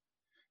threat,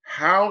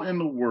 how in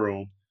the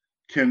world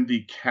can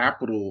the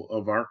capital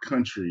of our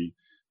country,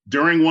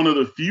 during one of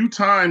the few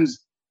times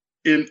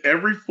in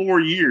every 4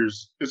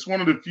 years, it's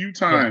one of the few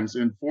times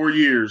in 4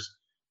 years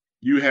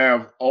you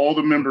have all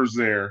the members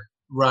there,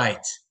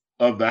 right,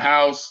 of the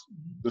House,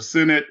 the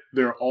Senate,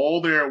 they're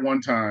all there at one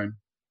time.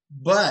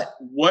 But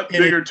what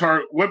bigger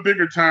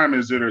time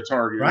is it a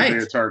target? Right.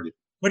 Is a target?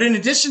 But in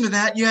addition to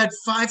that, you had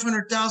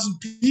 500,000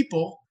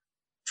 people,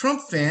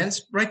 Trump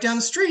fans, right down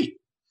the street.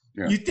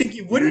 Yeah. You think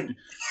you wouldn't?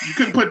 You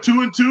couldn't put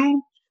 2 and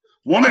 2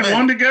 1 and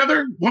 1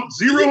 together?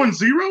 0 and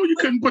 0? You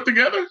couldn't put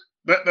together?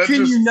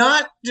 Can you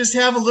not just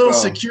have a little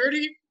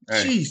security?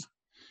 Hey. Jeez.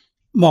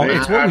 Mo,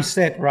 it's what we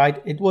said,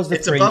 right? It was the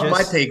It's fringes. above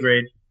my pay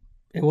grade.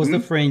 It was the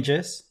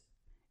fringes,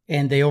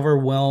 and they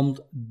overwhelmed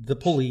the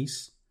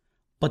police,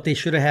 but they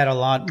should have had a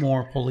lot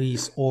more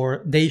police,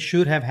 or they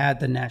should have had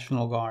the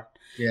National Guard.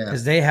 Yeah.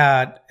 Because they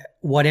had,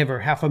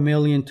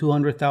 500,000,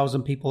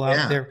 200,000 people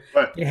out there.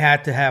 But they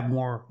had to have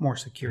more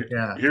security.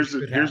 Yeah. Here's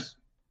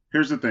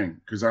the thing,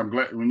 because I'm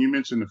glad when you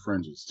mentioned the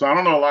fringes. So I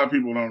don't know, a lot of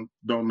people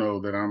don't know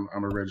that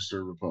I'm a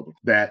registered Republican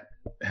that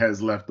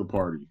has left the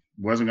party,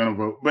 wasn't going to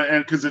vote,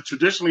 and because it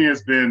traditionally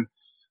has been,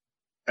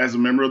 as a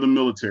member of the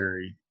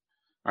military,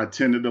 I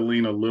tended to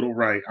lean a little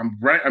right.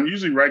 I'm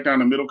usually right down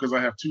the middle because I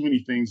have too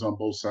many things on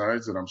both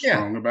sides that I'm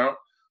strong about.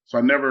 So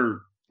I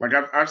never, like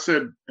I've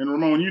said, and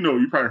Ramon,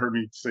 you probably heard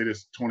me say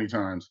this 20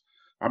 times.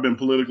 I've been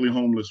politically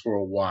homeless for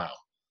a while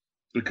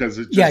because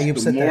it's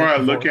just, the more I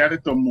look at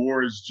it, the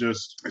more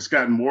it's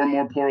gotten more and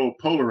more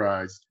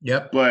polarized.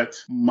 Yep. But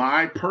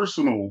my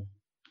personal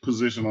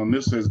position on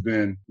this has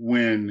been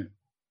when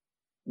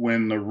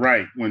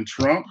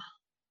Trump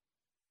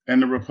and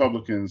the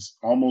Republicans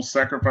almost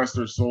sacrificed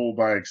their soul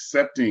by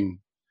accepting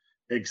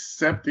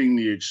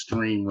the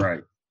extreme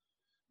right.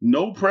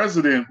 No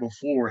president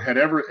before had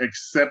ever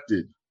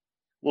accepted,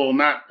 well,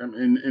 not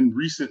in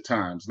recent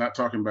times, not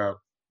talking about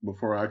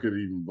before I could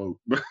even vote,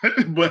 but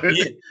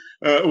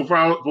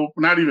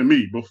not even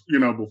me,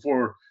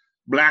 before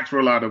blacks were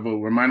allowed to vote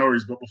or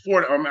minorities, but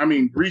before,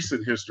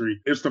 recent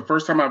history, it's the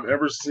first time I've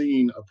ever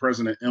seen a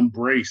president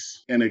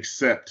embrace and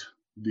accept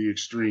the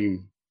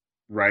extreme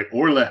right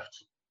or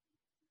left.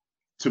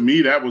 To me,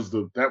 it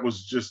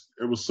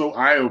was so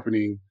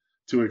eye-opening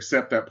to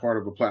accept that part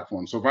of a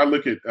platform. So if I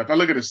look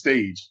at a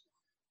stage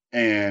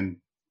and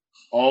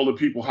all the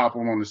people hop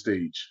on the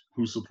stage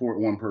who support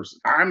one person,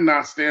 I'm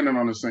not standing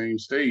on the same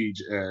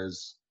stage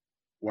as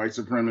white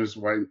supremacists,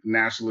 white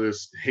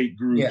nationalists, hate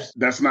groups. Yeah.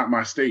 That's not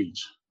my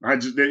stage. I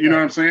just, you know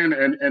what I'm saying?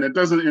 And it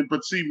doesn't,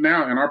 but see,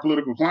 now in our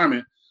political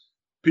climate,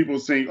 people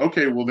saying,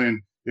 okay, well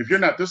then, if you're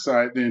not this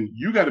side, then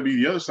you got to be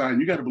the other side,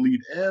 and you got to believe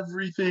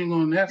everything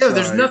on that side. Yeah,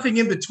 there's nothing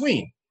in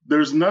between.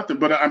 There's nothing.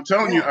 But I'm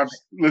telling you,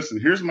 listen.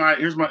 Here's this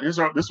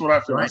is what I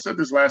feel. Right. I said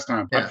this last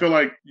time. Yeah. I feel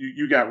like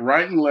you got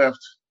right and left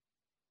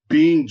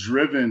being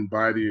driven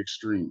by the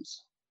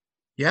extremes.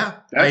 Yeah,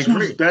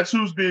 that's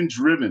who's being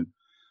driven.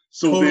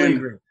 So totally then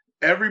agree.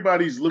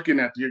 Everybody's looking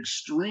at the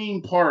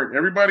extreme part.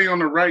 Everybody on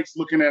the right's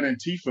looking at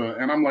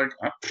Antifa, and I'm like,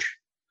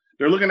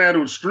 they're looking at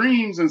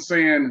extremes and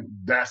saying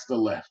that's the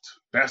left.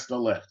 That's the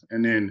left.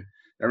 And then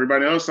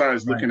everybody else side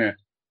is looking at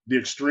the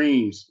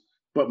extremes.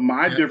 But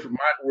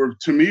where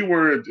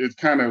it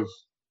kind of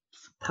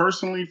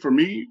personally for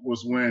me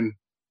was when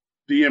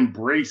the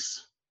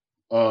embrace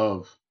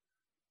of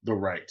the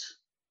right.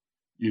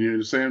 You know what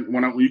I'm saying?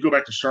 When you go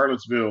back to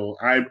Charlottesville,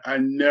 I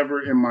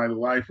never in my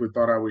life would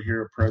thought I would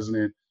hear a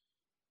president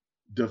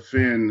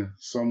defend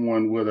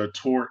someone with a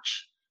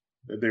torch.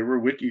 There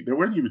weren't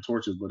even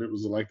torches, but it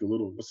was like the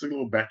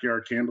little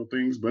backyard candle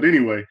things. But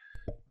anyway,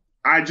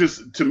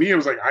 to me, it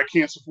was like, I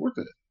can't support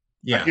that.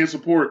 Yeah. I can't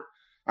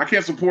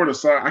support a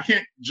side. I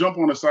can't jump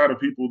on the side of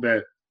people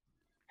that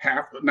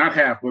not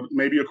half, but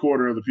maybe a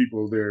quarter of the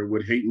people there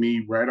would hate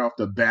me right off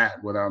the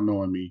bat without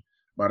knowing me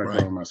by the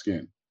color of my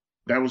skin.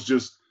 That was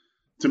just,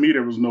 to me,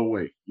 there was no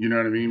way. You know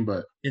what I mean?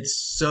 But it's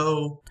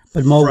so.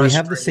 But Mo, we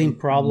have the same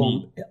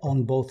problem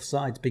on both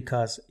sides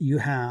because you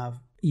have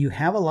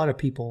a lot of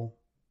people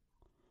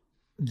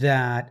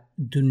that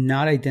do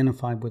not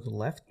identify with the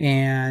left,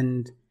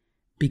 and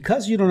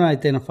because you don't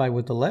identify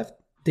with the left,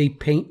 they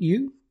paint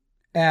you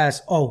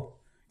as, oh,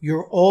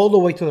 you're all the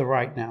way to the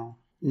right now.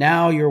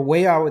 Now you're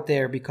way out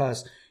there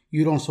because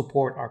you don't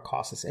support our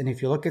causes. And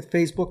if you look at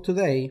Facebook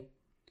today,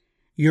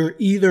 you're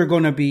either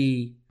going to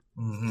be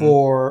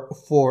for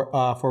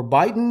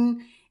Biden,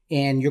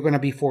 and you're going to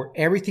be for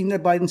everything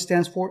that Biden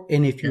stands for.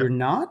 And if you're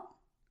not,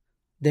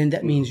 then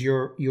that means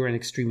you're an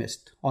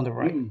extremist on the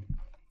right,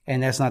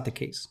 and that's not the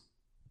case.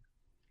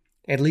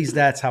 At least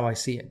that's how I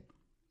see it.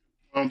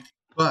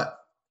 But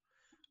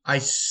I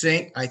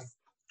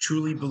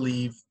truly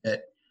believe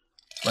that,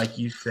 like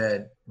you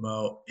said,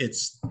 Mo, it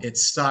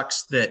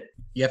sucks that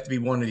you have to be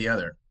one or the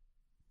other.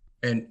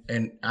 And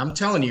I'm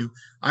telling you,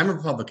 I'm a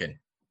Republican,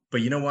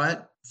 but you know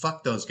what?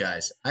 Fuck those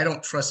guys. I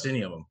don't trust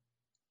any of them.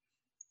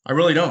 I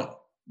really don't.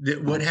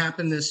 What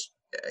happened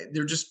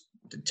they're just,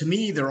 to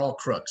me, they're all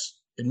crooks.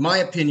 In my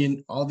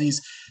opinion,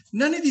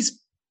 none of these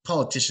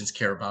politicians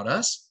care about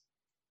us.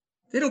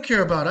 They don't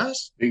care about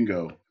us.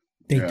 Bingo.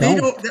 They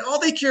don't. All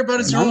they care about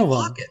is their own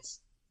pockets.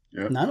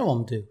 Yep. None of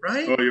them do.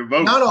 Right? Oh, your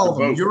vote. Not all of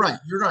them. You're right.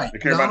 They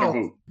care about the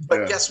vote.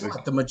 But guess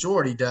what? The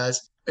majority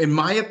does. In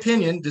my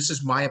opinion, this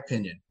is my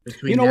opinion.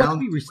 You know what?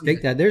 We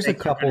respect that. There's a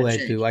couple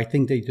that do. I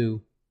think they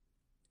do.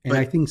 And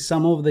I think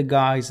some of the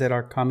guys that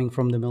are coming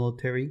from the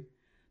military,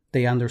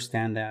 they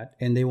understand that.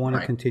 And they want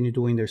to continue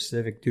doing their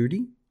civic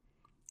duty.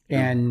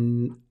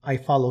 And I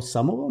follow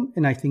some of them.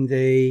 And I think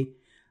they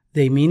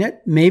mean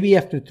it. Maybe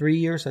after 3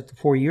 years, after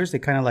 4 years, they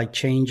kind of like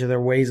change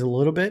their ways a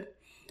little bit.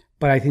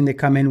 but I think they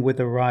come in with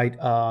the right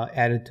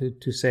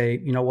attitude to say,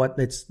 you know what,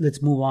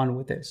 let's move on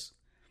with this.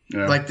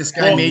 Yeah. Like this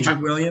guy, Major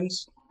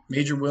Williams.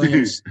 Major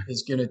Williams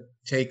is going to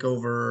take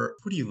over.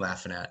 What are you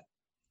laughing at?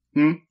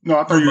 No,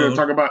 I thought you were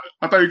talking about.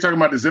 I thought you were talking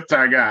about the zip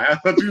tie guy. I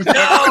thought you was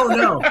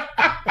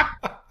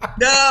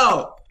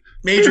no.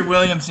 Major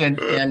Williams and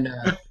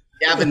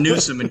Gavin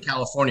Newsom in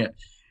California.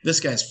 This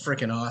guy's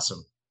freaking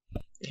awesome.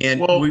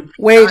 And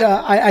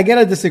I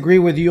gotta disagree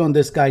with you on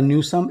this guy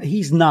Newsom.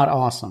 He's not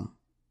awesome.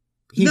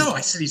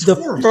 I said he's the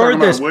horrible.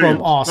 furthest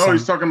from awesome. No,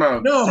 he's talking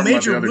about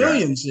Major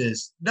Williams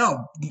is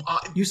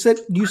You said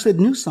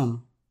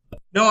Newsom.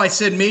 No, I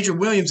said Major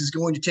Williams is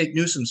going to take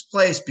Newsom's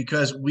place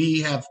because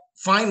we have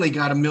finally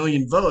got 1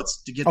 million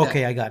votes to get.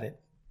 Okay, I got it.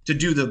 To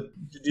do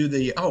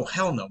the oh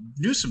hell no,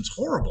 Newsom's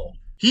horrible.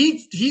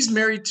 He's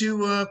married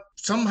to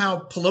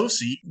somehow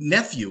Pelosi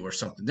nephew or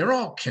something. They're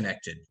all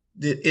connected.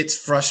 It's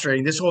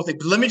frustrating, this whole thing.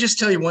 But let me just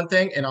tell you one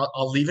thing, and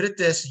I'll leave it at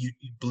this. You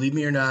believe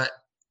me or not,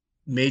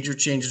 major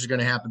changes are going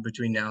to happen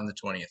between now and the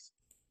 20th.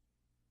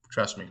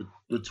 Trust me.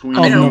 Between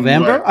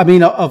November? What? I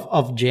mean,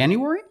 of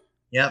January?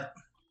 Yep.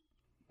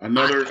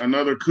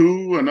 Another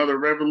coup, another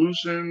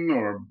revolution,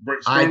 or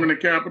storming the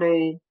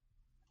Capitol?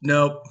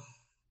 Nope.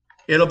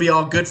 It'll be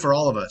all good for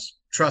all of us.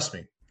 Trust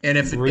me. And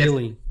if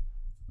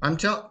I'm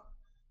telling,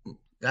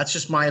 that's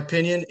just my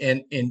opinion.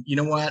 And you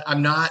know what?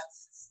 I'm not.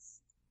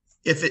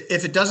 If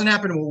it doesn't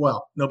happen,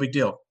 well, no big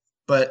deal.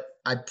 But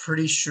I'm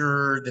pretty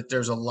sure that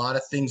there's a lot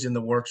of things in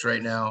the works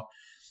right now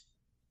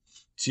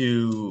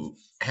to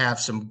have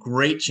some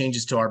great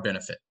changes to our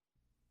benefit.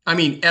 I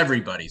mean,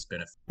 everybody's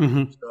benefit.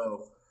 Mm-hmm.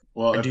 So,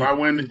 well, if I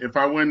win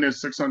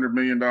this $600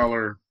 million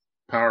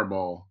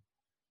Powerball,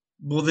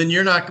 well, then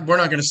we're not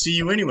going to see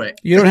you anyway.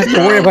 You don't have to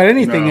worry about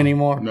anything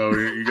anymore. No,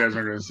 you guys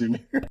aren't going to see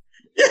me.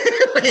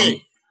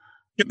 Wait.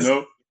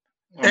 Nope.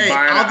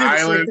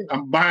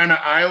 I'm buying an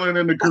island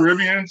in the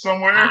Caribbean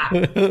somewhere.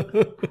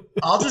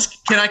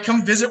 Can I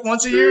come visit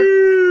once a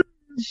year?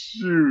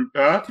 Shoot.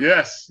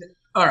 Yes.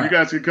 All right. You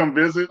guys can come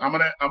visit. I'm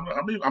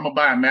gonna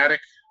buy a Matic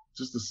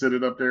just to sit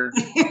it up there.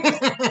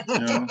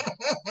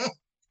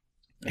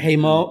 Hey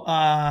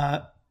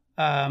Mo,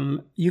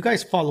 you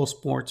guys follow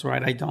sports,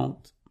 right? I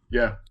don't.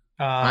 Yeah.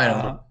 I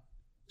don't.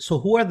 So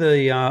who are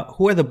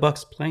the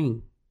Bucks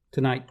playing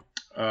tonight?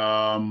 They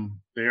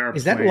are.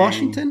 Is that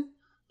Washington?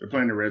 They're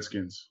playing the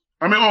Redskins.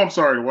 I'm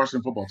sorry, the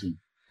Washington football team.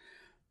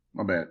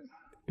 My bad.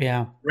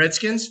 Yeah.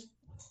 Redskins?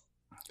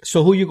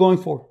 So who are you going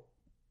for?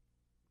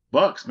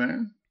 Bucks,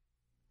 man.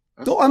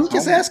 I'm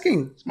just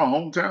asking. It's my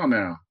hometown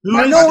now.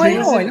 I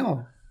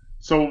know.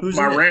 So who's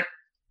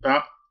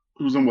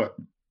who's in what?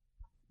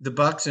 The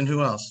Bucks and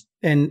who else?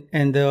 And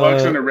the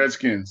Bucks and the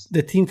Redskins.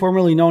 The team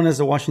formerly known as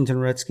the Washington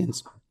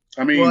Redskins.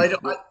 I mean,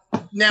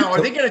 now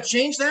are they going to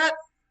change that?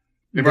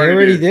 They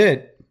already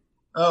did.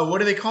 Oh, what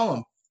do they call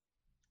them?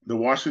 The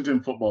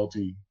Washington football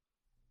team.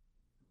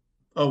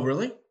 Oh,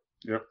 really?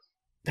 Yep.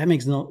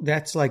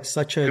 That's like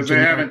such a. Because they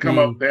haven't come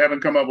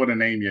up with a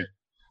name yet.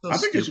 So I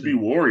think it should be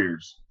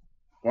Warriors.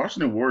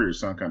 Washington Warriors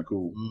sound kind of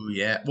cool. Ooh,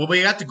 yeah. Well,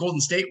 we got the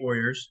Golden State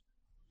Warriors.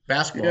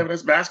 Basketball. Yeah, but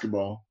that's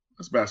basketball.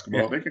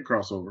 Yeah. They can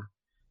cross over.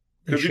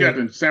 Because you got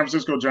the San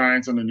Francisco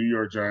Giants and the New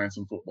York Giants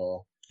in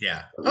football.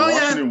 Yeah.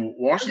 Washington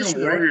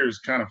Warriors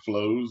kind of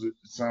flows. It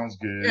sounds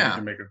good. Yeah. You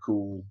can make a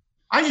cool.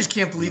 I just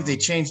can't believe they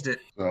changed it.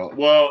 So,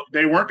 well,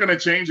 they weren't going to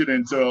change it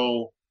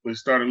until they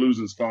started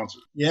losing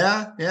sponsors.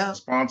 Yeah.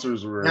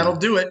 Sponsors were. That'll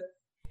do it.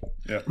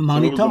 Yeah.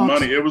 Money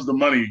talks. It was the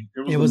money.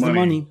 It was the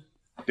money.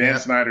 Dan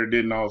Snyder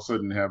didn't all of a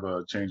sudden have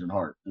a change in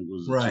heart. It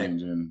was a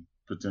change in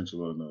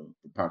potential of the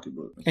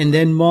pocketbook. And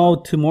then, Mo,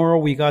 tomorrow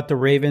we got the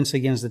Ravens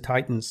against the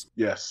Titans.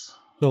 Yes.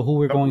 So who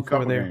we're going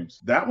for there? Games.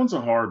 That one's a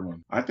hard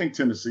one. I think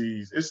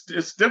Tennessee's.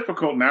 It's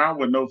difficult now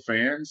with no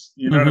fans.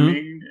 You know what I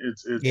mean?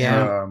 It's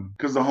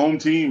because the home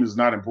team is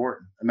not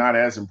important, not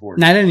as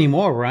important. Not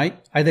anymore, right?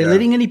 Are they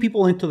letting any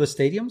people into the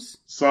stadiums?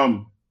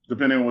 Some,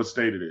 depending on what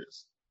state it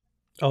is.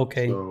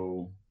 Okay.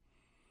 So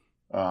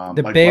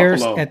the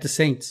Bears Buffalo, at the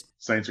Saints.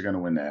 Saints are going to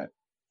win that,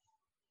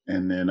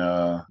 and then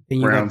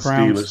Browns.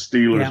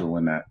 Steelers will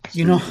win that.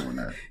 You know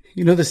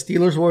the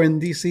Steelers were in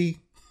DC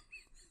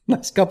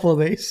last couple of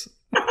days.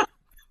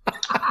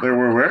 They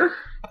were where?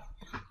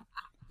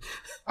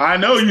 I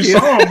know you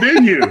saw them,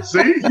 didn't you?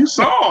 See, you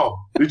saw them.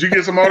 Did you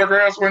get some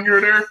autographs when you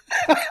were there?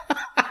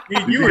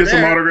 Did you get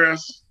some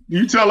autographs?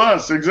 You tell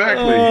us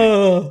exactly.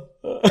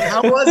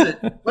 How was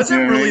it? Was it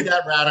really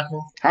that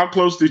radical? How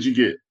close did you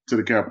get to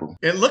the Capitol?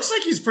 It looks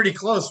like he's pretty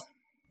close.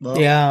 Well,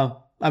 yeah,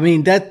 I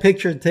mean that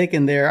picture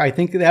taken there. I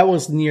think that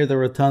was near the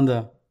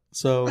rotunda.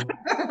 So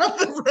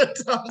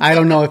I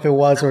don't know if it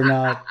was or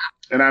not.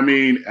 And I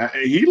mean,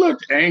 he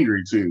looked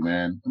angry too,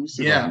 man. Let me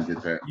see if I can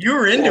get that. You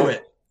were into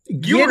it.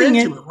 Weren't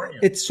you?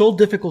 It's so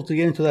difficult to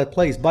get into that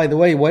place. By the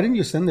way, why didn't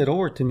you send it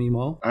over to me,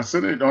 Mo? I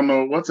sent it on the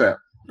WhatsApp.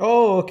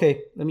 Oh,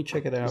 okay. Let me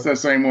check it out. It's that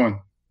same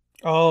one.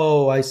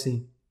 Oh, I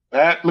see.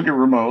 Look at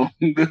Ramon.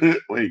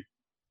 Wait.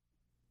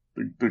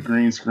 The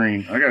green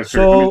screen. I gotta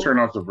let me turn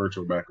off the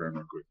virtual background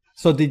real quick.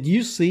 So did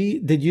you see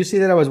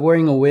that I was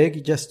wearing a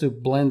wig just to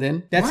blend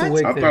in? That's a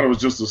wig. I thought it was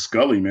just a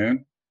Scully,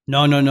 man.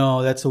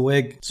 No. That's a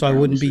wig. So I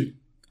wouldn't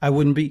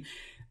be.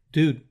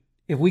 Dude,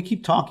 if we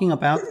keep talking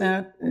about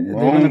that, We're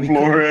gonna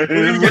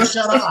get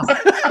shut off.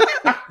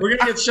 We're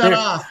gonna get shut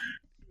off.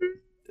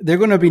 They're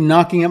gonna be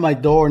knocking at my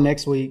door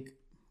next week.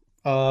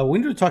 We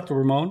need to talk to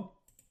Ramon,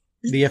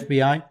 the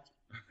FBI.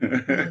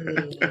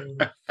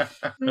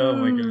 Oh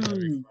my god, that'd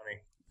be funny.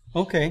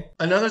 Okay.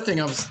 Another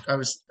thing I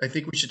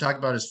think we should talk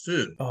about is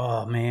food.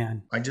 Oh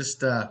man. I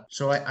just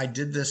I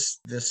did this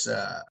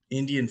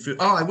Indian food.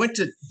 Oh, I went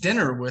to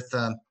dinner with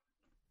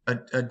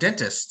a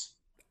dentist.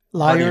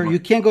 Liar, you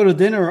can't go to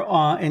dinner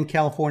in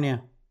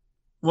California.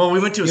 Well, we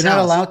went to his house. You're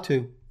not allowed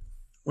to.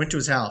 Went to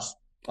his house.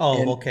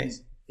 Oh, okay.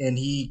 And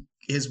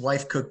his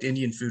wife cooked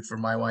Indian food for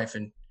my wife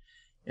and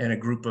a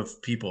group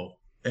of people,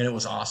 and it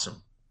was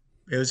awesome.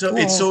 It's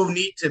so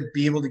neat to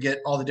be able to get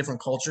all the different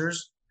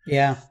cultures.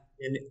 Yeah.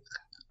 And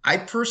I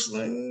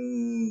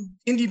personally,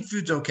 Indian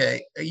food's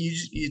okay.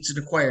 It's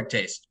an acquired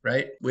taste,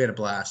 right? We had a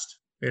blast.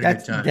 We had a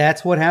good time.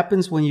 That's what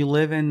happens when you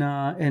live in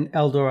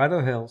El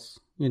Dorado Hills.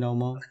 You know,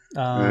 Mo.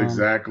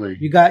 Exactly.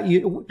 He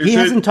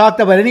hasn't talked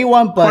about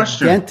anyone but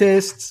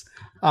dentists.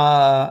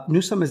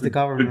 Newsom is the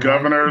governor. The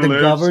governor right?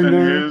 lives in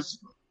his.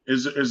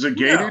 Is it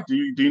gated?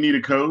 Yeah. Do you need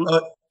a code?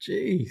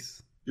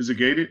 Jeez. Is it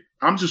gated?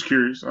 I'm just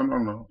curious. I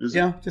don't know.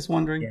 Just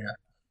wondering. Yeah.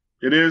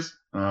 It is.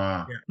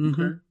 Yeah.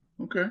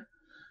 Okay.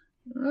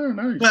 Oh,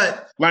 nice.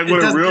 But like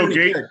with a real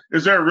gate,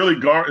 is there a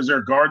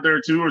guard there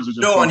too, or is it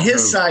just no? On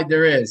his side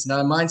there is. Now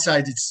on my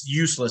side it's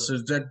useless.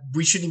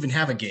 We shouldn't even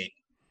have a gate.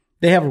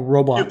 They have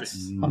robots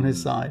on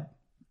his side,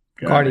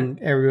 guarding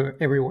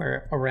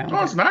everywhere around.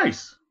 Oh, it's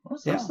nice.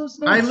 That's nice.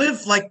 I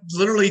live like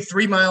literally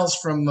 3 miles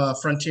from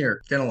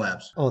Frontier Dental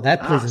Labs. Oh,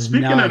 that place is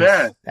speaking nice. of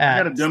that, I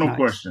got a That's dental nice.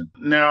 question.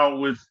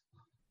 Now,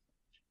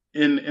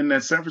 in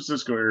that San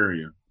Francisco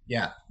area,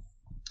 Yeah.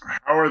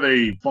 how are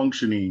they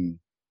functioning?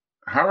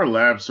 How are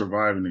labs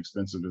surviving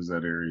expensive as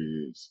that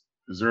area is?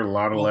 Is there a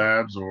lot of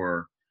labs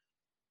or?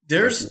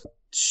 There's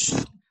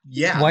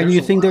Why do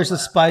you think there's a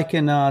spike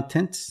in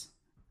tints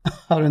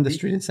out in the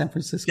street in San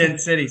Francisco? Tent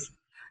cities.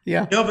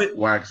 Yeah. No, but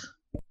Wax.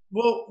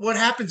 well, what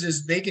happens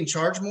is they can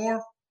charge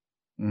more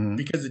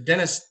because the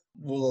dentist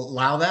will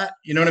allow that.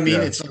 You know what I mean?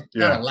 Yeah. It's like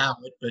not allow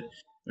it, but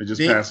They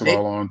just pass it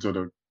all on to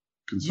the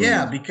consumer.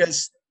 yeah,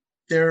 because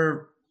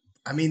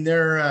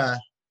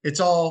it's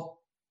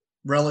all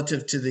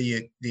relative to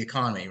the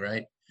economy,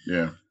 right?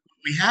 Yeah.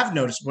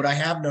 What I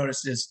have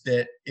noticed is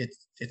that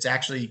it's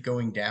actually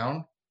going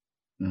down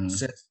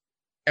since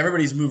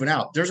everybody's moving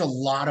out. There's a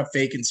lot of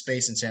vacant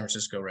space in San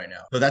Francisco right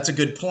now. So that's a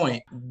good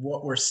point.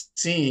 What we're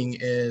seeing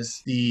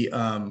is the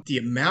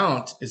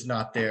amount is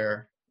not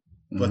there,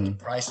 but the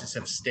prices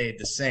have stayed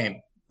the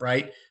same,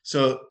 right?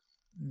 So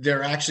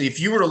they're actually, if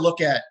you were to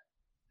look at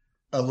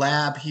a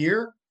lab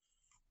here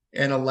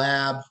and a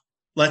lab,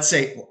 let's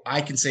say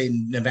I can say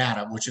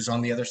Nevada, which is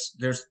on the other,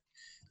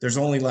 there's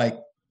only like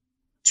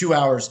 2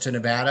 hours to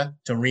Nevada,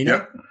 to Reno.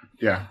 Yep.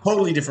 Yeah.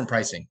 Totally different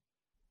pricing.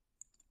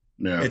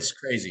 Yeah. It's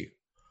crazy.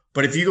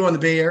 But if you go in the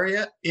Bay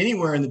Area,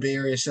 anywhere in the Bay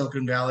Area,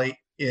 Silicon Valley,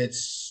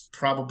 it's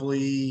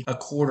probably a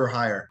quarter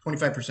higher,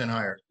 25%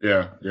 higher.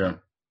 Yeah. Yeah.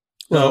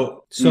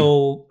 Well,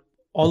 so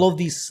all of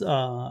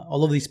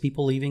these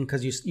people leaving,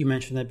 because you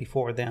mentioned that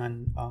before,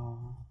 Dan,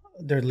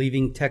 they're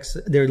leaving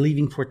Texas. They're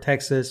leaving for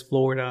Texas,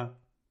 Florida,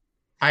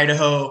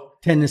 Idaho,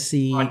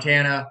 Tennessee,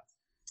 Montana.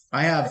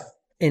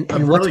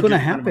 And what's going to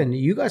happen?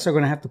 You guys are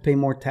going to have to pay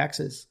more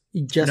taxes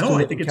just to I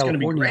live think in it's going to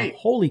be California. great.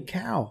 Holy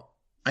cow!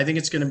 I think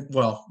it's going to.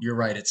 Well, you're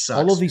right. It sucks.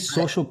 All of these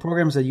social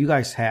programs that you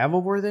guys have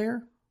over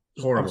there.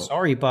 Horrible. I'm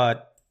sorry,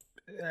 but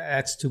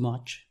that's too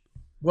much.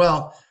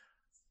 Well,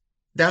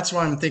 that's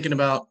why I'm thinking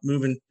about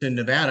moving to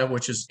Nevada,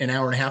 which is an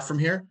hour and a half from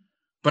here,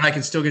 but I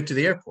can still get to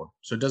the airport,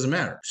 so it doesn't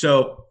matter.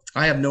 So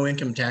I have no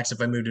income tax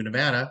if I move to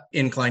Nevada.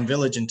 Incline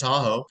Village in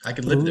Tahoe, I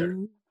could live there.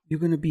 You're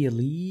going to be a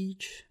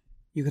liege.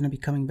 You're going to be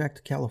coming back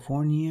to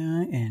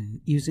California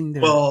and using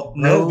their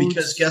no,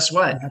 because guess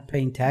what? Not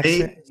paying taxes.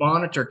 They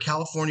monitor,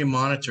 California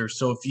monitor.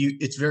 So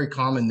it's very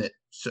common that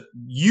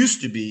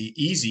used to be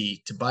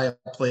easy to buy a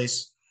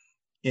place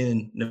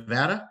in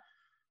Nevada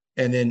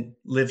and then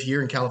live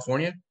here in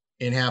California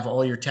and have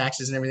all your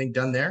taxes and everything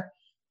done there.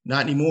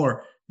 Not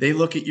anymore. They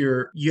look at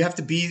you have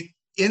to be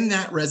in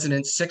that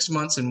residence 6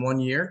 months and 1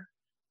 year.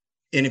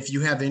 And if you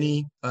have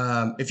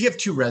if you have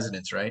two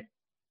residents, right,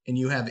 and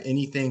you have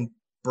anything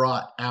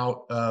brought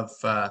out of,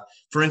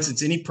 for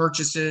instance, any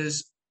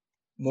purchases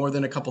more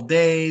than a couple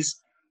days.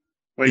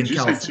 Wait, did you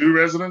say 2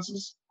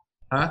 residences?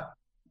 Huh?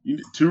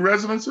 2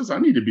 residences? I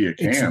need to be a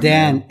cam. It's Dan.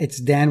 Man. It's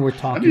Dan. We're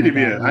talking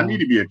about. I need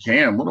to be a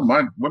cam. What am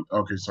I? What?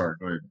 Okay, sorry.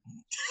 Go ahead.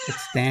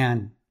 It's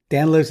Dan.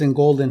 Dan lives in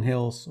Golden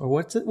Hills, or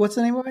what's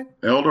the name of it?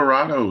 El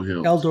Dorado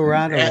Hills. El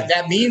Dorado.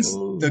 That means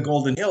the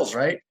Golden Hills,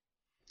 right?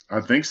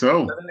 I think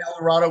so. El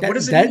Dorado. What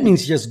does it that mean?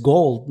 means just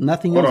gold.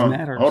 Nothing else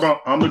matters. Hold on.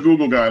 I'm the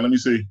Google guy. Let me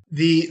see.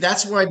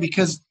 That's why,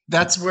 because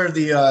that's where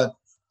the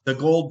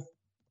gold.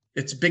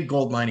 It's a big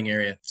gold mining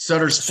area.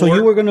 Sutter's Fort. So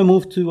you were going to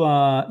move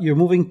to. You're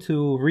moving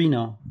to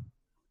Reno.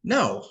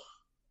 No.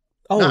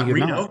 Oh, not you're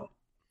Reno. not.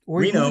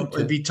 Reno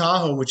would be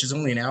Tahoe, which is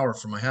only an hour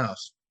from my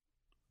house.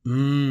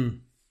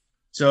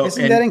 So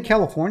isn't that in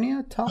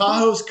California?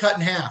 Tahoe's cut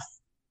in half.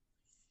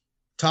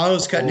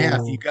 Tahoe's cut in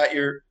half.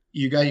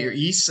 You got your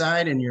east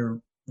side and your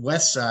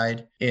west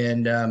side,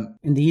 and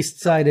the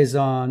east side is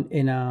that's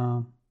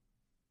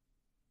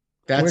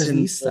in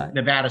the east side?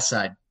 Nevada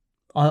side.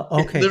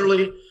 Okay, It's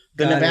literally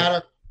the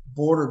Nevada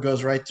border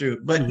goes right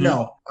through. But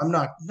no,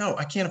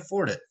 I can't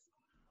afford it.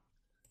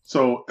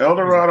 So El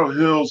Dorado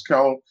Hills,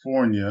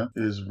 California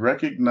is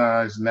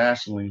recognized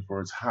nationally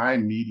for its high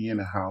median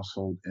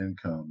household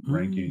income,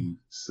 ranking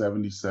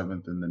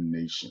 77th in the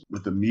nation,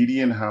 with a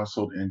median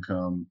household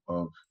income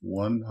of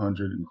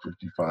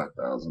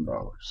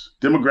 $155,000.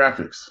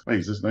 Demographics.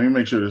 Wait, let me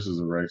make sure this is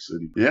the right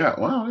city. Yeah,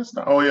 wow, that's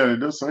not. Oh, yeah, it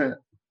does say it.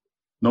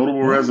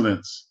 Notable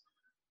residents.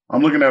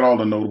 I'm looking at all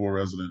the notable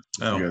residents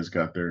you guys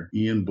got there.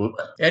 Ian Book.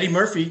 Eddie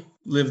Murphy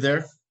lived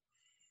there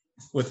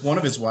with one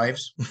of his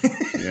wives.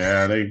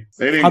 Yeah, they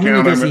didn't How many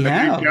count does him. he They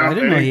have?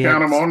 didn't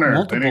count him on there.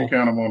 Multiple. They didn't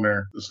count him on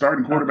there. The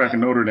starting quarterback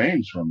in Notre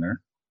Dame's from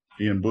there.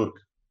 Ian Book.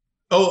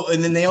 Oh,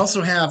 and then they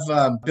also have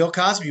Bill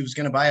Cosby was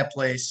going to buy a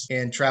place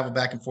and travel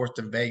back and forth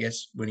to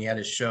Vegas when he had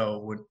his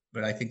show,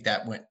 but I think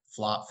that went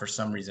flop for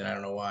some reason. I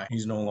don't know why.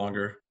 He's no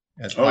longer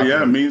as popular. Oh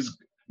yeah, means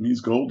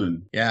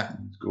golden. Yeah,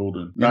 It's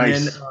golden.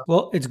 Nice. Then,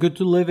 well, it's good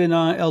to live in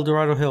El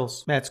Dorado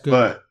Hills. That's good.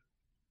 But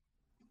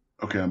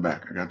okay, I'm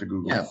back. I got the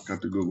Google. Yeah.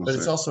 Got the Google. But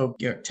it's also,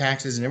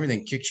 taxes and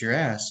everything kicks your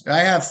ass. I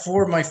have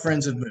 4 of my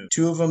friends have moved.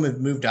 2 of them have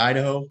moved to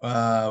Idaho.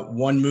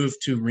 1 moved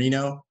to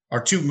Reno, or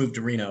 2 moved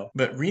to Reno.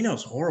 But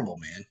Reno's horrible,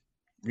 man.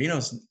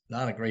 Reno's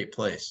not a great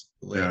place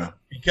to live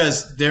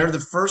because they're the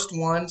first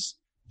ones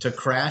to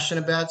crash in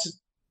a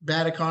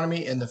bad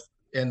economy and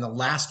the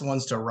last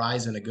ones to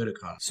rise in a good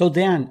economy. So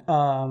Dan,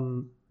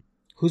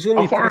 who's going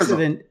to be far is it?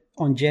 president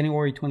on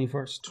January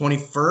 21st?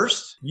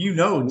 21st? You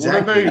know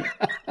exactly.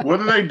 What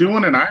are they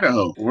doing in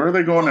Idaho? Where are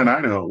they going in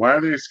Idaho? Why are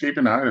they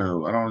escaping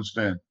Idaho? I don't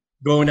understand.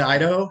 Going to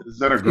Idaho? Is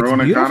that a growing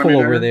It's beautiful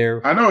economy over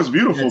there. I know it's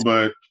beautiful,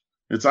 but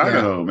it's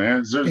Idaho,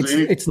 man.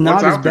 It's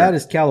not as bad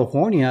as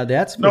California,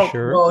 that's for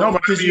sure. Well, no,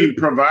 but I mean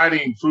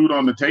providing food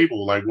on the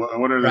table. Like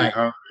what are they?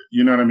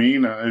 You know what I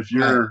mean?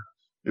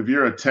 If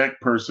you're a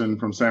tech person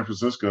from San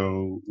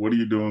Francisco, what are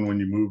you doing when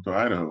you move to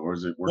Idaho? Or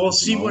is it working? Well,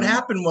 see, what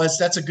happened was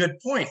that's a good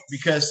point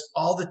because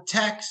all the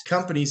tech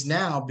companies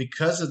now,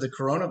 because of the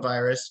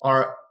coronavirus,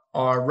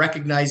 are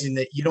recognizing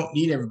that you don't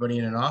need everybody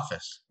in an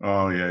office.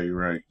 Oh yeah, you're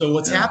right. So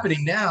what's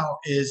happening now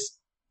is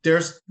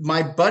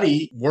my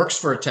buddy works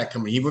for a tech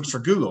company. He works for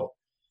Google.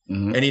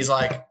 Mm-hmm. And he's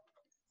like,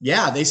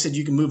 yeah, they said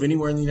you can move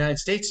anywhere in the United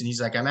States. And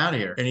he's like, I'm out of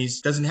here. And he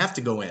doesn't have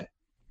to go in.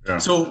 Yeah.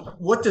 So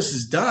what this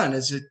has done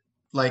is it,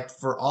 like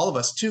for all of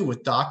us too,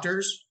 with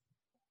doctors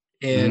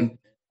and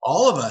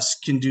all of us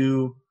can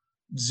do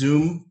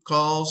Zoom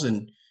calls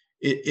and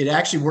it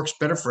actually works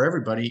better for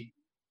everybody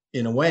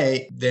in a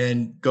way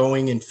than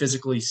going and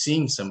physically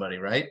seeing somebody.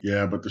 Right.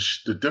 Yeah. But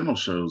the demo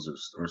shows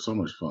are so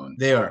much fun.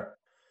 They are.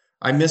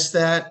 I miss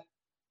that.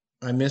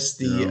 I miss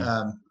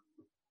the,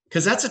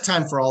 because that's a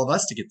time for all of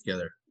us to get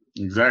together.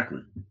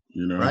 Exactly.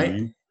 You know right? what I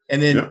mean?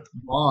 And then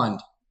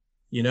bond,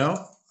 Yep.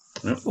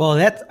 Well,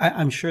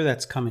 I'm sure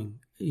that's coming.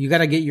 You got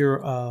to get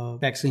your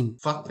vaccine.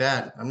 Fuck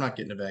that. I'm not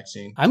getting a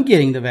vaccine. I'm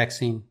getting the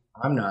vaccine.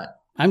 I'm not.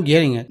 I'm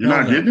getting it. You're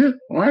not getting it?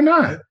 Why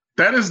not?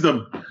 That is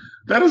the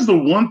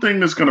one thing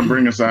that's going to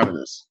bring us out of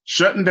this.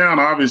 Shutting down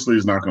obviously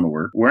is not going to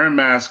work. Wearing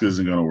masks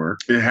isn't going to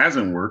work. It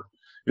hasn't worked.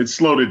 It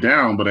slowed it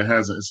down, but it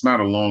hasn't. It's not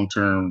a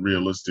long-term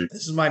realistic.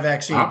 This is my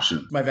vaccine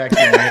option. My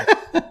vaccine.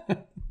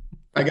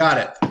 I got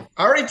it.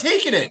 I already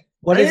taken it.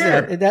 What is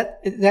that?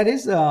 That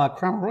is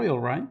Crown Royal,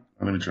 right?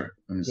 Let me try.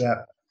 Let me see.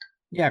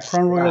 Yeah,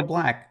 Crown Royal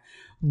Black.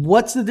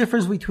 What's the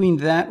difference between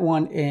that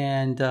one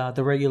and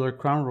the regular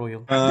Crown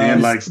Royal?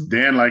 Dan likes it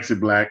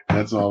black.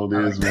 That's all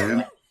it is,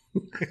 man.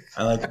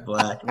 I like it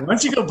black.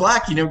 Once you go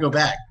black, you never go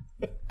back.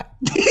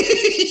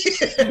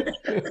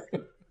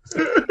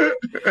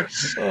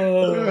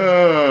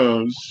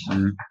 Oh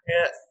shoot!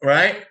 Yeah,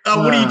 right.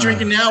 Oh, what are you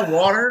drinking now?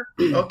 Water?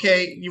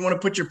 Okay, you want to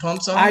put your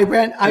pumps on? I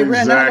ran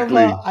out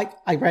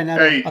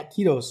of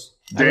Tito's.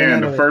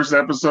 Dan, the first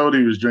episode,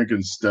 he was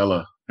drinking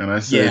Stella, and I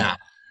said,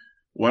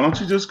 "Why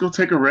don't you just go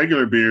take a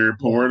regular beer,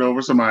 pour it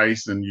over some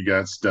ice, and you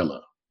got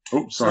Stella?"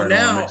 Oh, sorry, so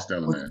now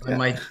Stella,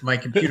 man. My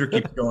computer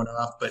keeps going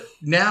off, but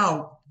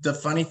now the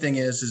funny thing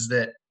is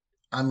that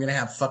I'm gonna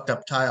have fucked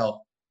up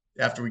tile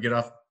after we get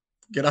off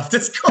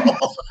this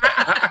call.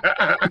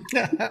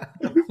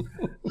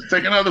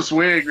 Take another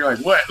swig. You're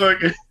like, what? Look.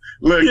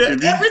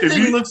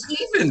 Everything looks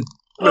even.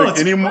 Look,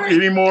 any more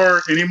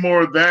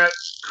of that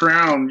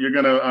crown, you're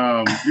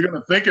gonna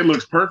think it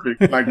looks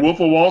perfect, like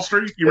Wolf of Wall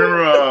Street. You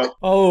remember?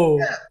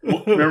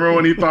 Remember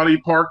when he thought he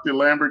parked the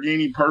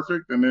Lamborghini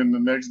perfect, and then the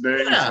next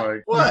day it's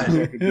like what?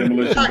 Like a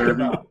demolition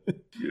derby.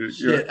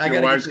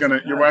 Your wife's gonna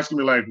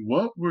be like,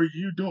 "What were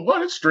you doing?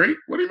 What? It's straight.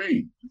 What do you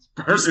mean? It's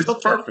perfect."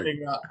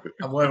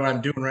 What I'm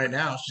doing right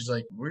now. She's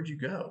like, "Where'd you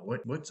go?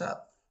 What's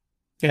up?"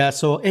 Yeah.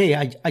 So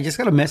hey, I just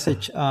got a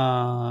message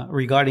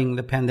regarding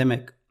the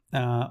pandemic.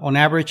 On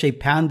average, a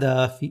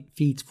panda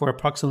feeds for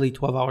approximately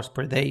 12 hours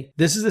per day.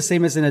 This is the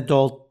same as an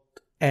adult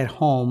at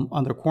home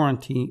under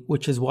quarantine,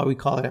 which is why we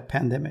call it a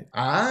pandemic.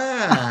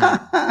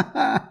 Aha.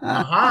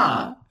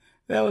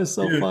 That was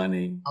so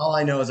funny. All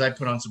I know is I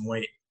put on some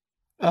weight.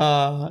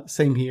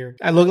 Same here.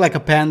 I look like a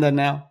panda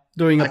now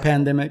during a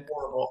pandemic.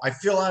 Horrible. I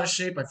feel out of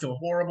shape. I feel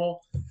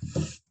horrible.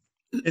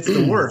 It's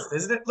the worst,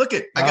 isn't it? Look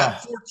I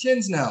got 4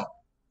 chins now.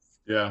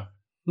 Yeah.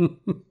 I'm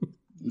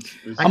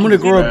going to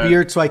grow a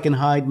beard so I can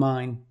hide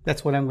mine.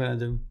 That's what I'm going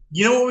to do.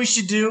 You know what we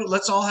should do?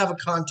 Let's all have a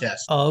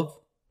contest. Of?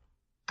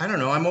 I don't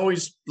know. I'm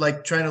always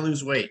like trying to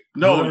lose weight.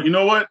 No, you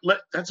know what?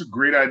 That's a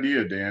great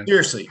idea, Dan.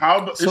 Seriously.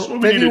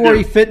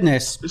 February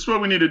fitness. This is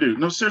what we need to do.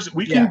 No, seriously.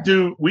 We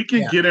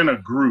can get in a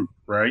group,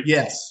 right?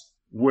 Yes.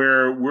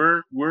 Where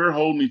we're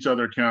holding each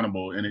other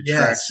accountable, and it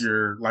tracks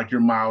your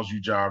miles you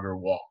jog or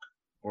walk,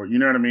 or you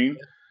know what I mean?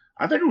 Yeah.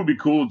 I think it would be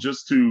cool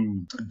just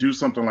to do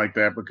something like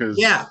that because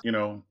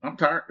I'm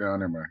tired. No,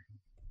 never mind.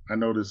 I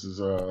know this is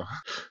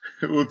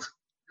we'll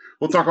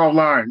talk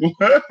offline.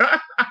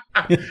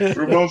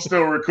 Ramon's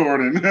still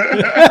recording.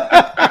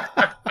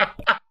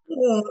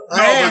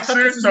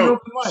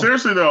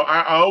 Seriously though,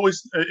 I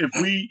always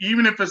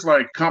even if it's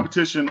like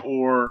competition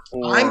or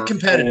I'm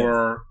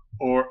competitive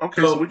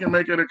so we can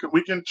make it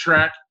we can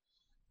track,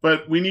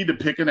 but we need to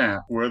pick an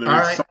app where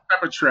there's some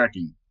type of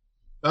tracking.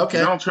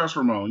 Okay. I don't trust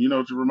Ramon.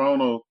 Ramon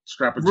will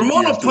strap a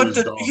Ramon will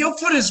he'll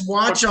put his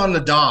watch on the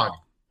dog.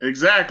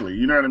 Exactly.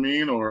 You know what I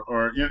mean?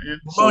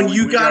 Ramon,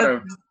 you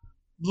gotta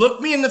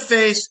look me in the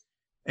face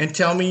and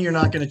tell me you're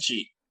not going to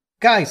cheat.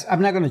 Guys,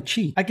 I'm not going to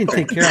cheat. I can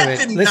take care of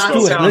it. Let's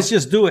do it. Let's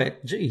just do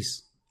it.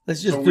 Jeez.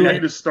 Let's just do it. We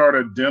need to start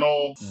a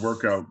dental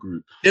workout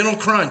group. Dental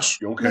Crunch.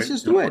 Okay. Let's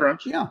just do it.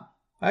 Crunch. Yeah,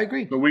 I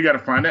agree. So we got to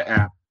find an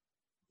app.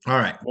 All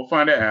right. We'll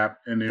find an app,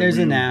 and then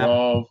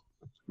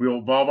we'll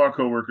involve our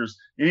coworkers.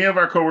 Any of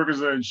our coworkers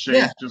that are in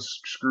shape, just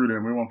screw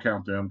them. We won't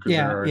count them because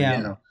they're already,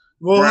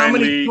 Well,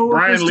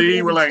 Brian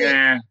Lee, we're like,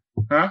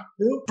 huh?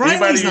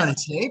 Brian Lee's not in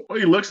shape. Well,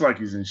 he looks like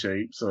he's in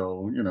shape,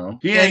 so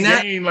he ain't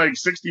gained like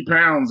 60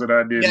 pounds that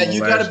I did. Yeah, you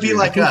got to be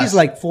like us. He's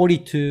like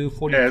 42,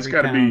 43 Yeah, it's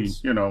got to be,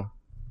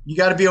 You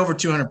got to be over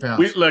 200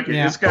 pounds.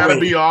 It's got to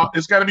be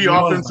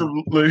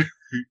offensively.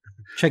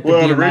 Check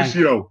the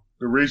ratio.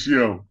 The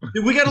ratio.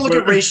 We got to look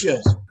at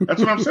ratios. That's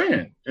what I'm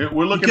saying.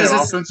 We're looking at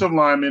offensive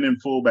linemen and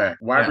fullback.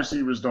 Wide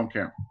receivers don't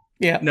count.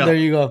 Yeah, there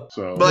you go.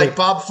 So, like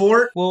Bob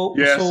Ford. Well,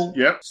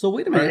 so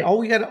wait a minute. Right.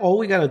 All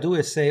we gotta do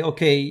is say,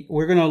 okay,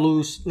 we're gonna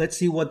lose. Let's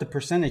see what the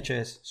percentage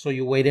is. So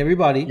you weight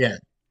everybody. Yeah.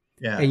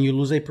 And you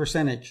lose a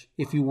percentage.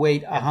 If you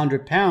weight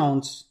 100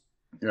 pounds.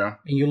 Yeah.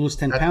 And you lose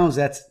 10 pounds.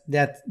 That's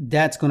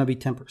gonna be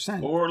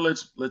 10%. Or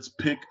let's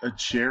pick a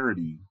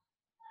charity,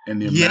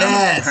 and the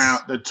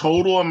amount of the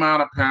total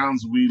amount of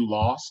pounds we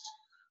lost,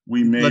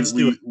 we made.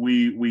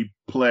 We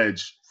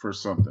pledge for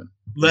something.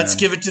 Let's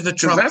give it to the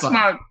Trump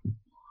fund.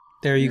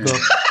 There you go.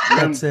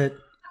 That's it.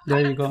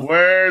 There you go.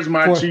 Where's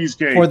my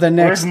cheesecake? For the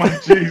next,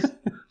 Where's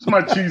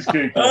my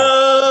cheesecake?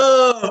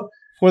 Oh,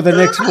 for the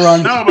next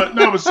run. No,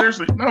 but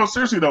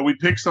seriously though, we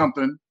pick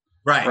something,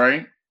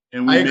 right,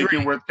 and we make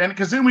it worth. And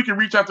because then we can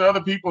reach out to other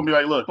people and be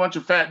like, look, bunch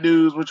of fat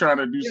dudes, we're trying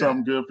to do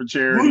something good for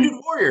charity. Wounded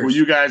Warriors. Will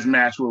you guys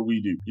match what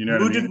we do? You know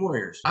what I mean? Wounded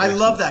Warriors. I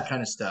love that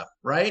kind of stuff.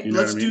 Right? You know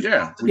let's what I mean?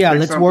 do.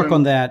 Let's work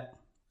on that.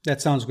 That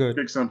sounds good.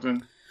 Pick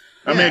something.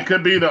 I mean, it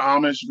could be the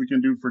Amish. We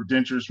can do for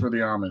dentures for the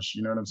Amish.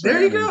 You know what I'm saying?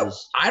 There you go.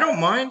 I don't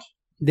mind.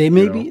 They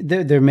may be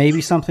there may be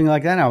something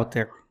like that out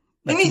there.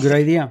 That's a good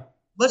idea.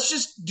 Let's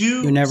just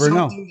do. You never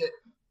something that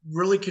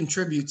really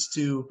contributes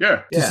to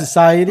to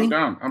society.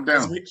 I'm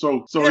down.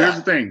 So here's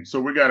the thing.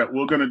 So we're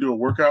gonna do a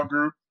workout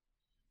group.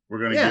 We're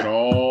gonna get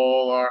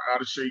all our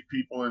out of shape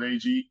people in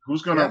AG.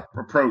 Who's gonna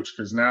approach?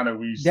 Because now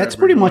that that's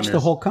pretty much the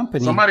whole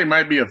company. Somebody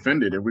might be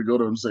offended if we go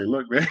to them and say,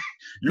 "Look, man,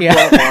 you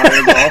qualify as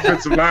an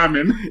offensive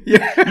lineman.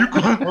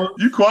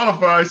 You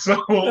qualify."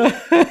 So,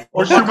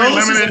 or should we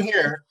limit it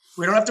here?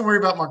 We don't have to worry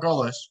about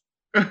Margolis.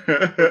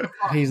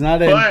 He's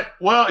not in. But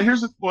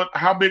here's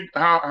how big?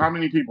 How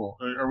many people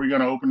are we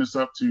gonna open this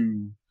up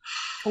to?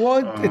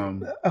 Well,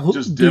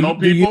 just dental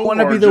people. Do you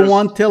want to be the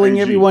one telling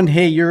everyone,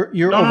 "Hey, you're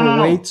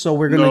overweight, so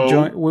we're gonna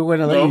join. We're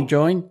gonna let you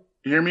join"?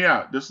 Hear me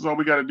out. This is all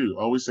we got to do.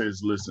 All we say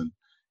is, listen.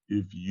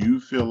 If you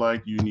feel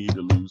like you need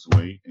to lose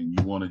weight and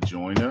you want to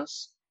join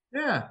us,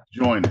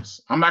 join us.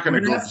 I'm not gonna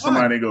go to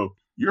somebody and go,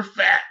 "You're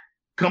fat.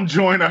 Come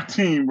join our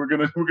team. We're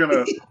gonna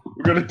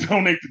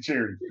donate to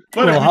charity."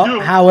 But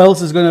how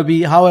else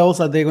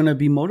are they gonna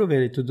be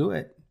motivated to do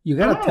it? You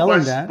gotta tell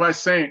them that by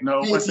saying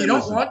no. Hey, if you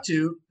don't want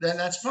to, then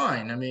that's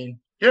fine. I mean,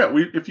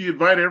 if you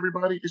invite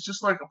everybody, it's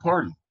just like a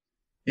party.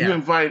 You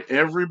invite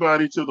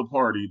everybody to the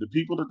party. The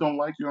people that don't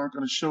like you aren't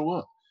going to show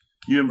up.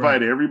 You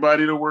invite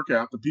everybody to work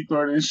out. The people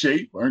that are in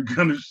shape are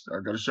going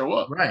to show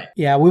up. Right.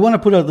 Yeah, we want to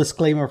put a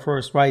disclaimer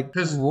first, right?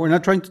 Because we're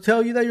not trying to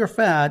tell you that you're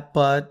fat,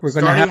 but we're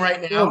going to have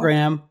a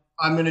program.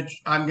 I'm gonna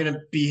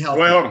be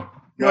healthy. Wait, hold on.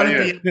 Not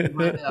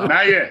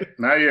yet.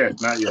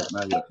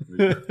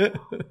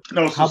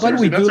 No, how about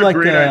we do like a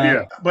great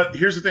idea. But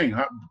here's the thing,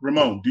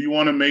 Ramon. Do you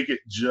want to make it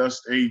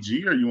just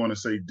AG, or you want to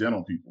say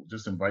dental people?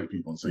 Just invite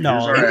people and say,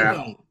 "Here's our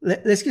app."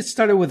 Let's get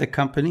started with the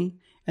company,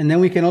 And then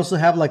we can also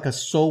have like a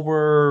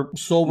sober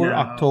No.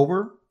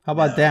 October. How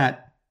about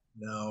that?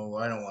 No,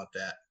 I don't want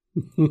that.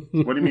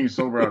 What do you mean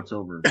sober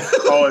October?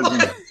 Oh,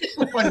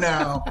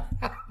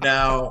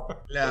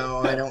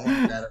 No, I don't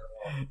want that at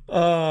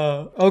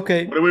all.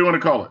 Okay. what do we want to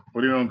call it?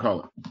 What do you want to call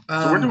it?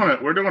 So we're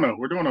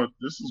Um, doing a.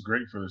 This is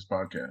great for this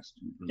podcast.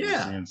 They're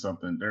Yeah. seeing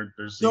something. They're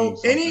So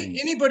seeing something.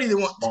 anybody that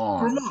wants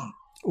spawn. Ramon,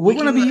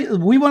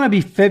 We want to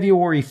be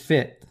February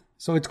 5th.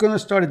 So it's going to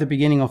start at the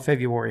beginning of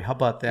February. How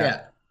about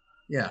that?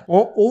 yeah.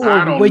 Or I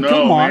we don't wait till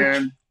know, March.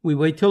 man. We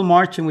wait till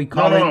March and we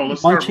call No, it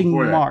let's start Munching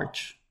before that.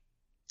 March.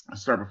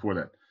 Let's start before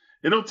that.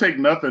 It'll take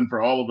nothing for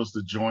all of us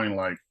to join.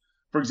 Like,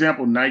 for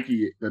example,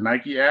 Nike, the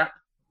Nike app.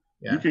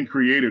 Yeah. You can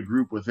create a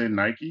group within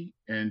Nike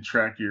and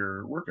track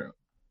your workout.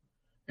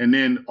 And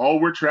then all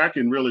we're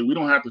tracking, really, we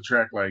don't have to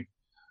track like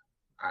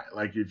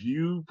if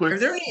you put. Are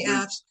there any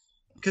apps?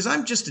 Because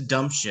I'm just a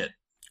dumb shit.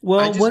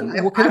 Well,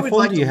 what kind of would phone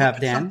like do to you look have,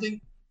 at Dan?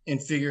 something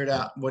and figure it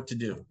out what to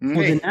do. Well,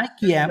 Hey, the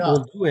Nike app dog.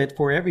 will do it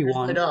for Here's my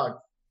everyone dog.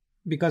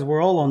 because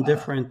we're all on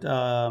different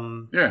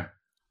yeah,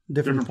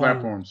 different phone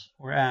platforms.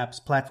 or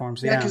apps,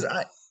 platforms. Yeah,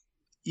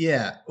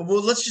 Yeah. because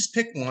well, let's just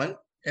pick one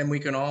and we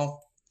can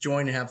all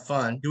join and have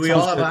fun. Do we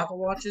Sounds all have good. Apple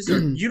Watches? Or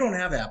you don't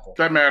have Apple?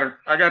 Doesn't matter.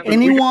 I got the,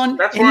 Anyone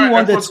that's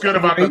what's what's good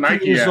about the over 18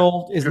 Nike years app.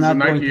 old is Because not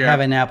the going Nike to app- have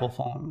an Apple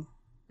phone.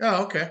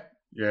 Oh, okay.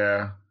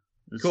 Yeah.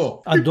 It's-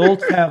 Cool.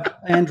 Adults have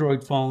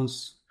Android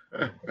phones.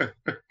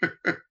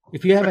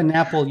 If you have an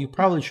Apple, you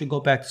probably should go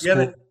back to Yeah,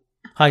 school, but-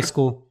 high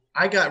school.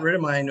 I got rid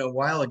of mine a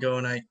while ago,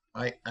 and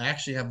I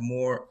actually have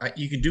more.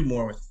 You can do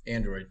more with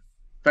Android.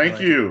 Thank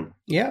Right. you.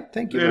 Yeah,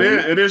 thank you. It very is.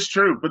 much. It is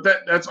true, but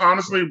that's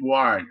honestly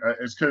why.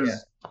 It's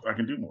because I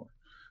can do more.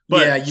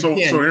 But yeah, you so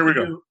can. so here You we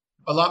can go. do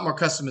a lot more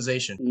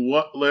customization.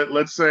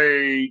 Let's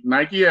say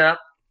Nike app.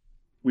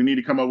 We need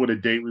to come up with a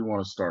date we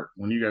want to start.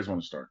 When you guys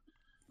want to start?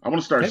 I want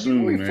to start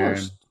February soon, man.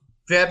 1st.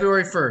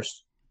 February 1st.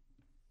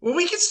 Well,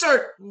 we can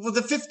start with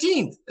the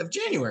 15th of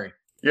January.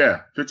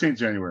 Yeah, 15th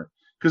January.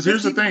 Because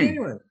here's the 15th of thing: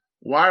 January.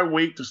 why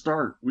wait to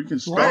start? We can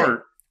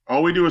start.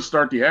 All we do is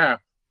start the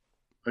app.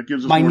 That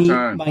gives us My more knee,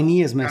 time. my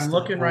knee is messed I'm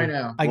up. looking right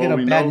now. I Well, get a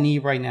we bad know- knee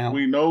right now.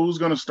 We know who's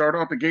going to start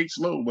off the gate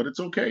slow, but it's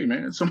okay,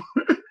 man.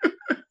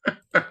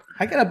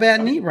 I got a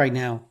bad knee right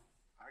now.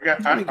 I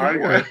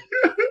got.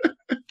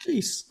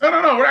 Jeez. No,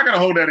 we're not going to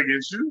hold that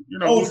against you. You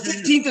know. Oh, we'll give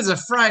you- 15th is a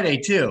Friday,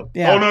 too.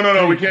 Yeah. Oh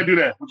no, we can't do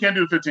that. We can't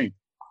do the 15th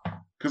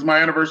because my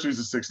anniversary is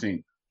the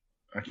 16th.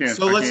 I can't.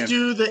 So I let's can't-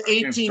 do the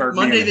can't 18th, start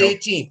Monday being the a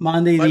 18th.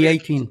 Monday the Monday.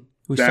 18th.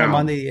 We start Down.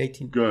 Monday the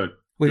 18th. Good.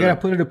 We good. got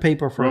to put it to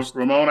paper first.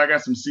 Ramon, I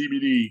got some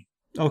CBD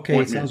Okay,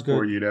 ointment sounds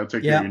for good. you. That'll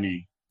take Yeah. care of your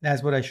knee.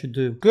 That's what I should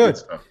do. Good.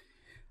 stuff.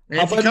 And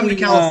How if you about come to we,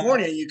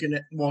 California, you can.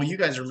 Well, you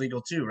guys are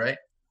legal too, right?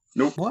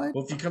 Nope. What?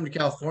 Well, if you come to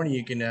California,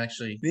 you can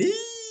actually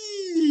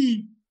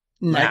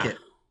Nah. like it.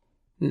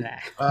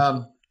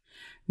 Nah.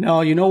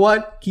 No, you know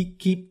what?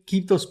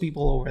 Keep those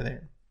people over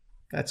there.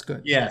 That's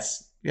good.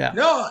 Yes. Yeah.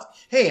 No.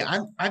 Hey,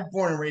 I'm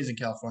born and raised in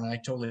California. I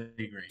totally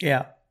agree.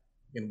 Yeah.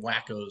 And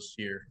wackos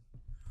here,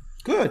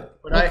 Good.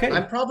 but Okay.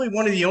 I'm probably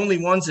one of the only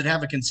ones that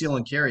have a conceal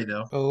and carry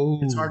though.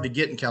 Oh, It's hard to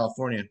get in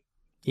California.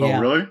 Yeah.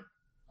 Oh, really?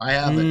 I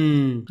have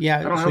it. Yeah.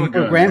 I don't So have a your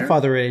gun,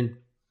 grandfather in.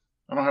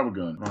 I don't have a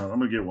gun. I'm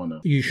gonna get one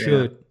though. You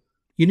should.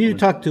 You need to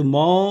talk to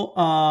Mo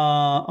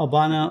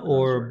Obana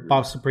or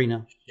Bob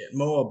Sabrina. Yeah,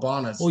 Mo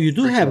Abana's. Oh, you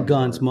do have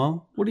Guns guns, are-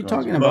 Mo. What are you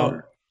guns talking are about?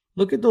 better.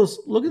 Look at those.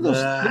 Look at those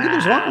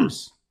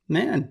arms,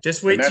 man.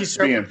 Just wait And till you that's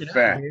start being working out.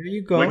 fat. There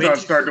you go. Wait Wait till I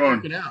till you start doing-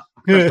 working out.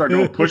 I start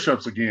doing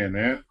push-ups again,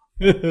 man.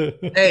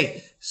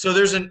 Hey, so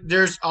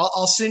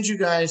I'll send you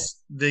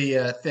guys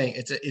the thing.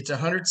 It's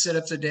 100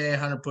 sit-ups a day,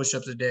 100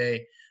 push-ups a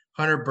day,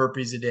 100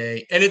 burpees a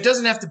day, and it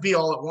doesn't have to be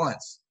all at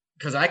once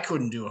because I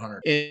couldn't do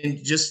 100.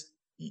 And just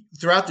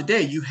throughout the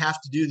day, you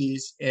have to do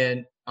these,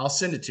 and I'll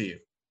send it to you.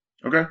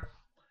 Okay,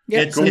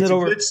 Yeah, it's send it's it a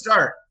over. good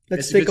start.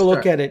 Let's It's a take a good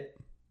look start. at it.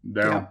 I'm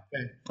down.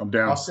 Okay. I'm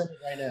down. I'll send it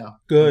right now.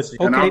 Good. Let's see.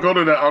 And I'll Okay. go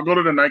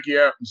to the Nike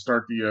app and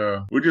start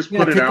the. We just Yeah,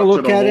 put it take a out to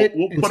look the at whole. it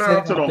We'll and put it set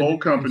out to it the up whole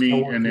and company, start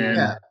and working on then. it.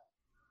 Yeah.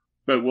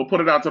 But we'll put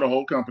it out to the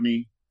whole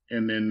company,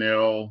 and then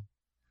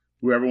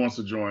whoever wants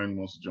to join.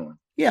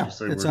 Yeah, Just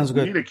say that we're- sounds We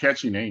good. need a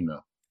catchy name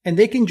though. And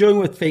they can join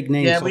with fake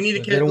names. Yeah, we need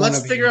also. to They don't let's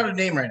wanna be- figure out a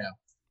name right now.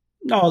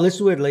 No, let's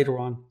do it later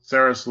on.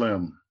 Sarah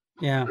Slim,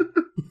 Yeah.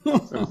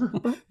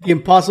 The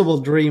impossible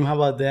dream. How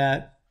about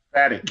that?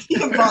 Fatic,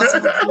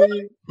 Impossible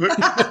dream.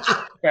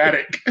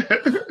 Fatic.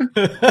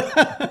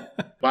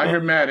 Buy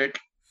your Matic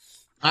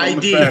from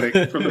ID. the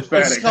Fatic. From the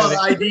Let's just call it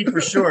Fatic. ID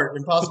for short.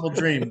 Impossible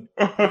dream.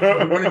 You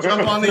want to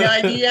jump on the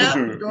ID app?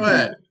 Go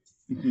ahead.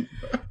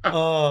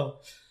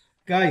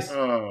 Guys,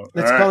 Oh,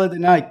 let's all right. call it the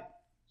night.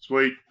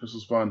 Sweet. This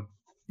was fun.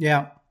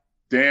 Yeah.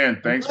 Dan,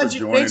 thanks for Glad you-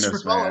 joining thanks for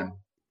us, calling. man.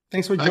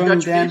 Thanks for I joining, got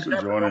you. Dan. Thanks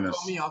for joining Don't us.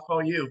 call me. I'll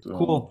call you. So,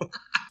 Cool.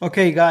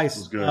 Okay, guys.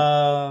 This is good. Have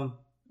a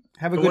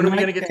But good when are we night.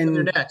 going to get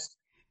together next?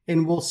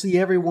 And we'll see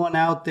everyone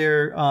out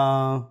there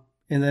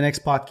in the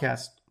next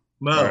podcast.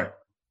 Mo, All right.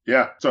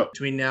 Yeah. So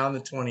between now and the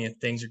 20th,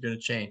 things are going to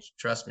change.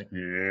 Trust me.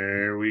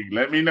 here we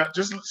let me know.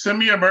 Just send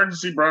me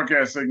emergency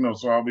broadcast signal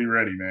so I'll be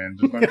ready, man.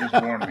 Just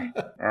warn me.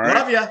 All right.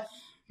 Love ya.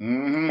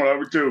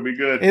 Whatever, too. Be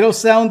good. It'll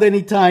sound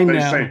anytime They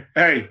now. say,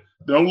 hey,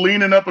 don't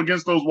leaning up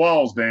against those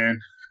walls, Dan.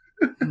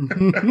 Take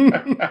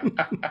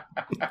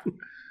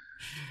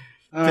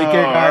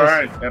care, guys. All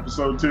right,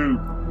 episode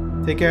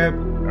 2. Take care.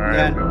 All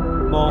right,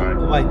 Dan.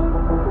 Mo. Bye.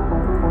 Bye.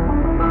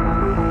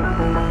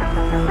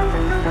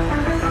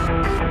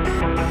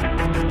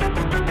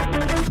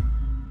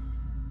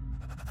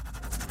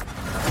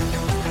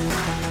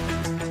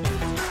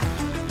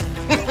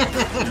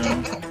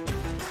 Yeah.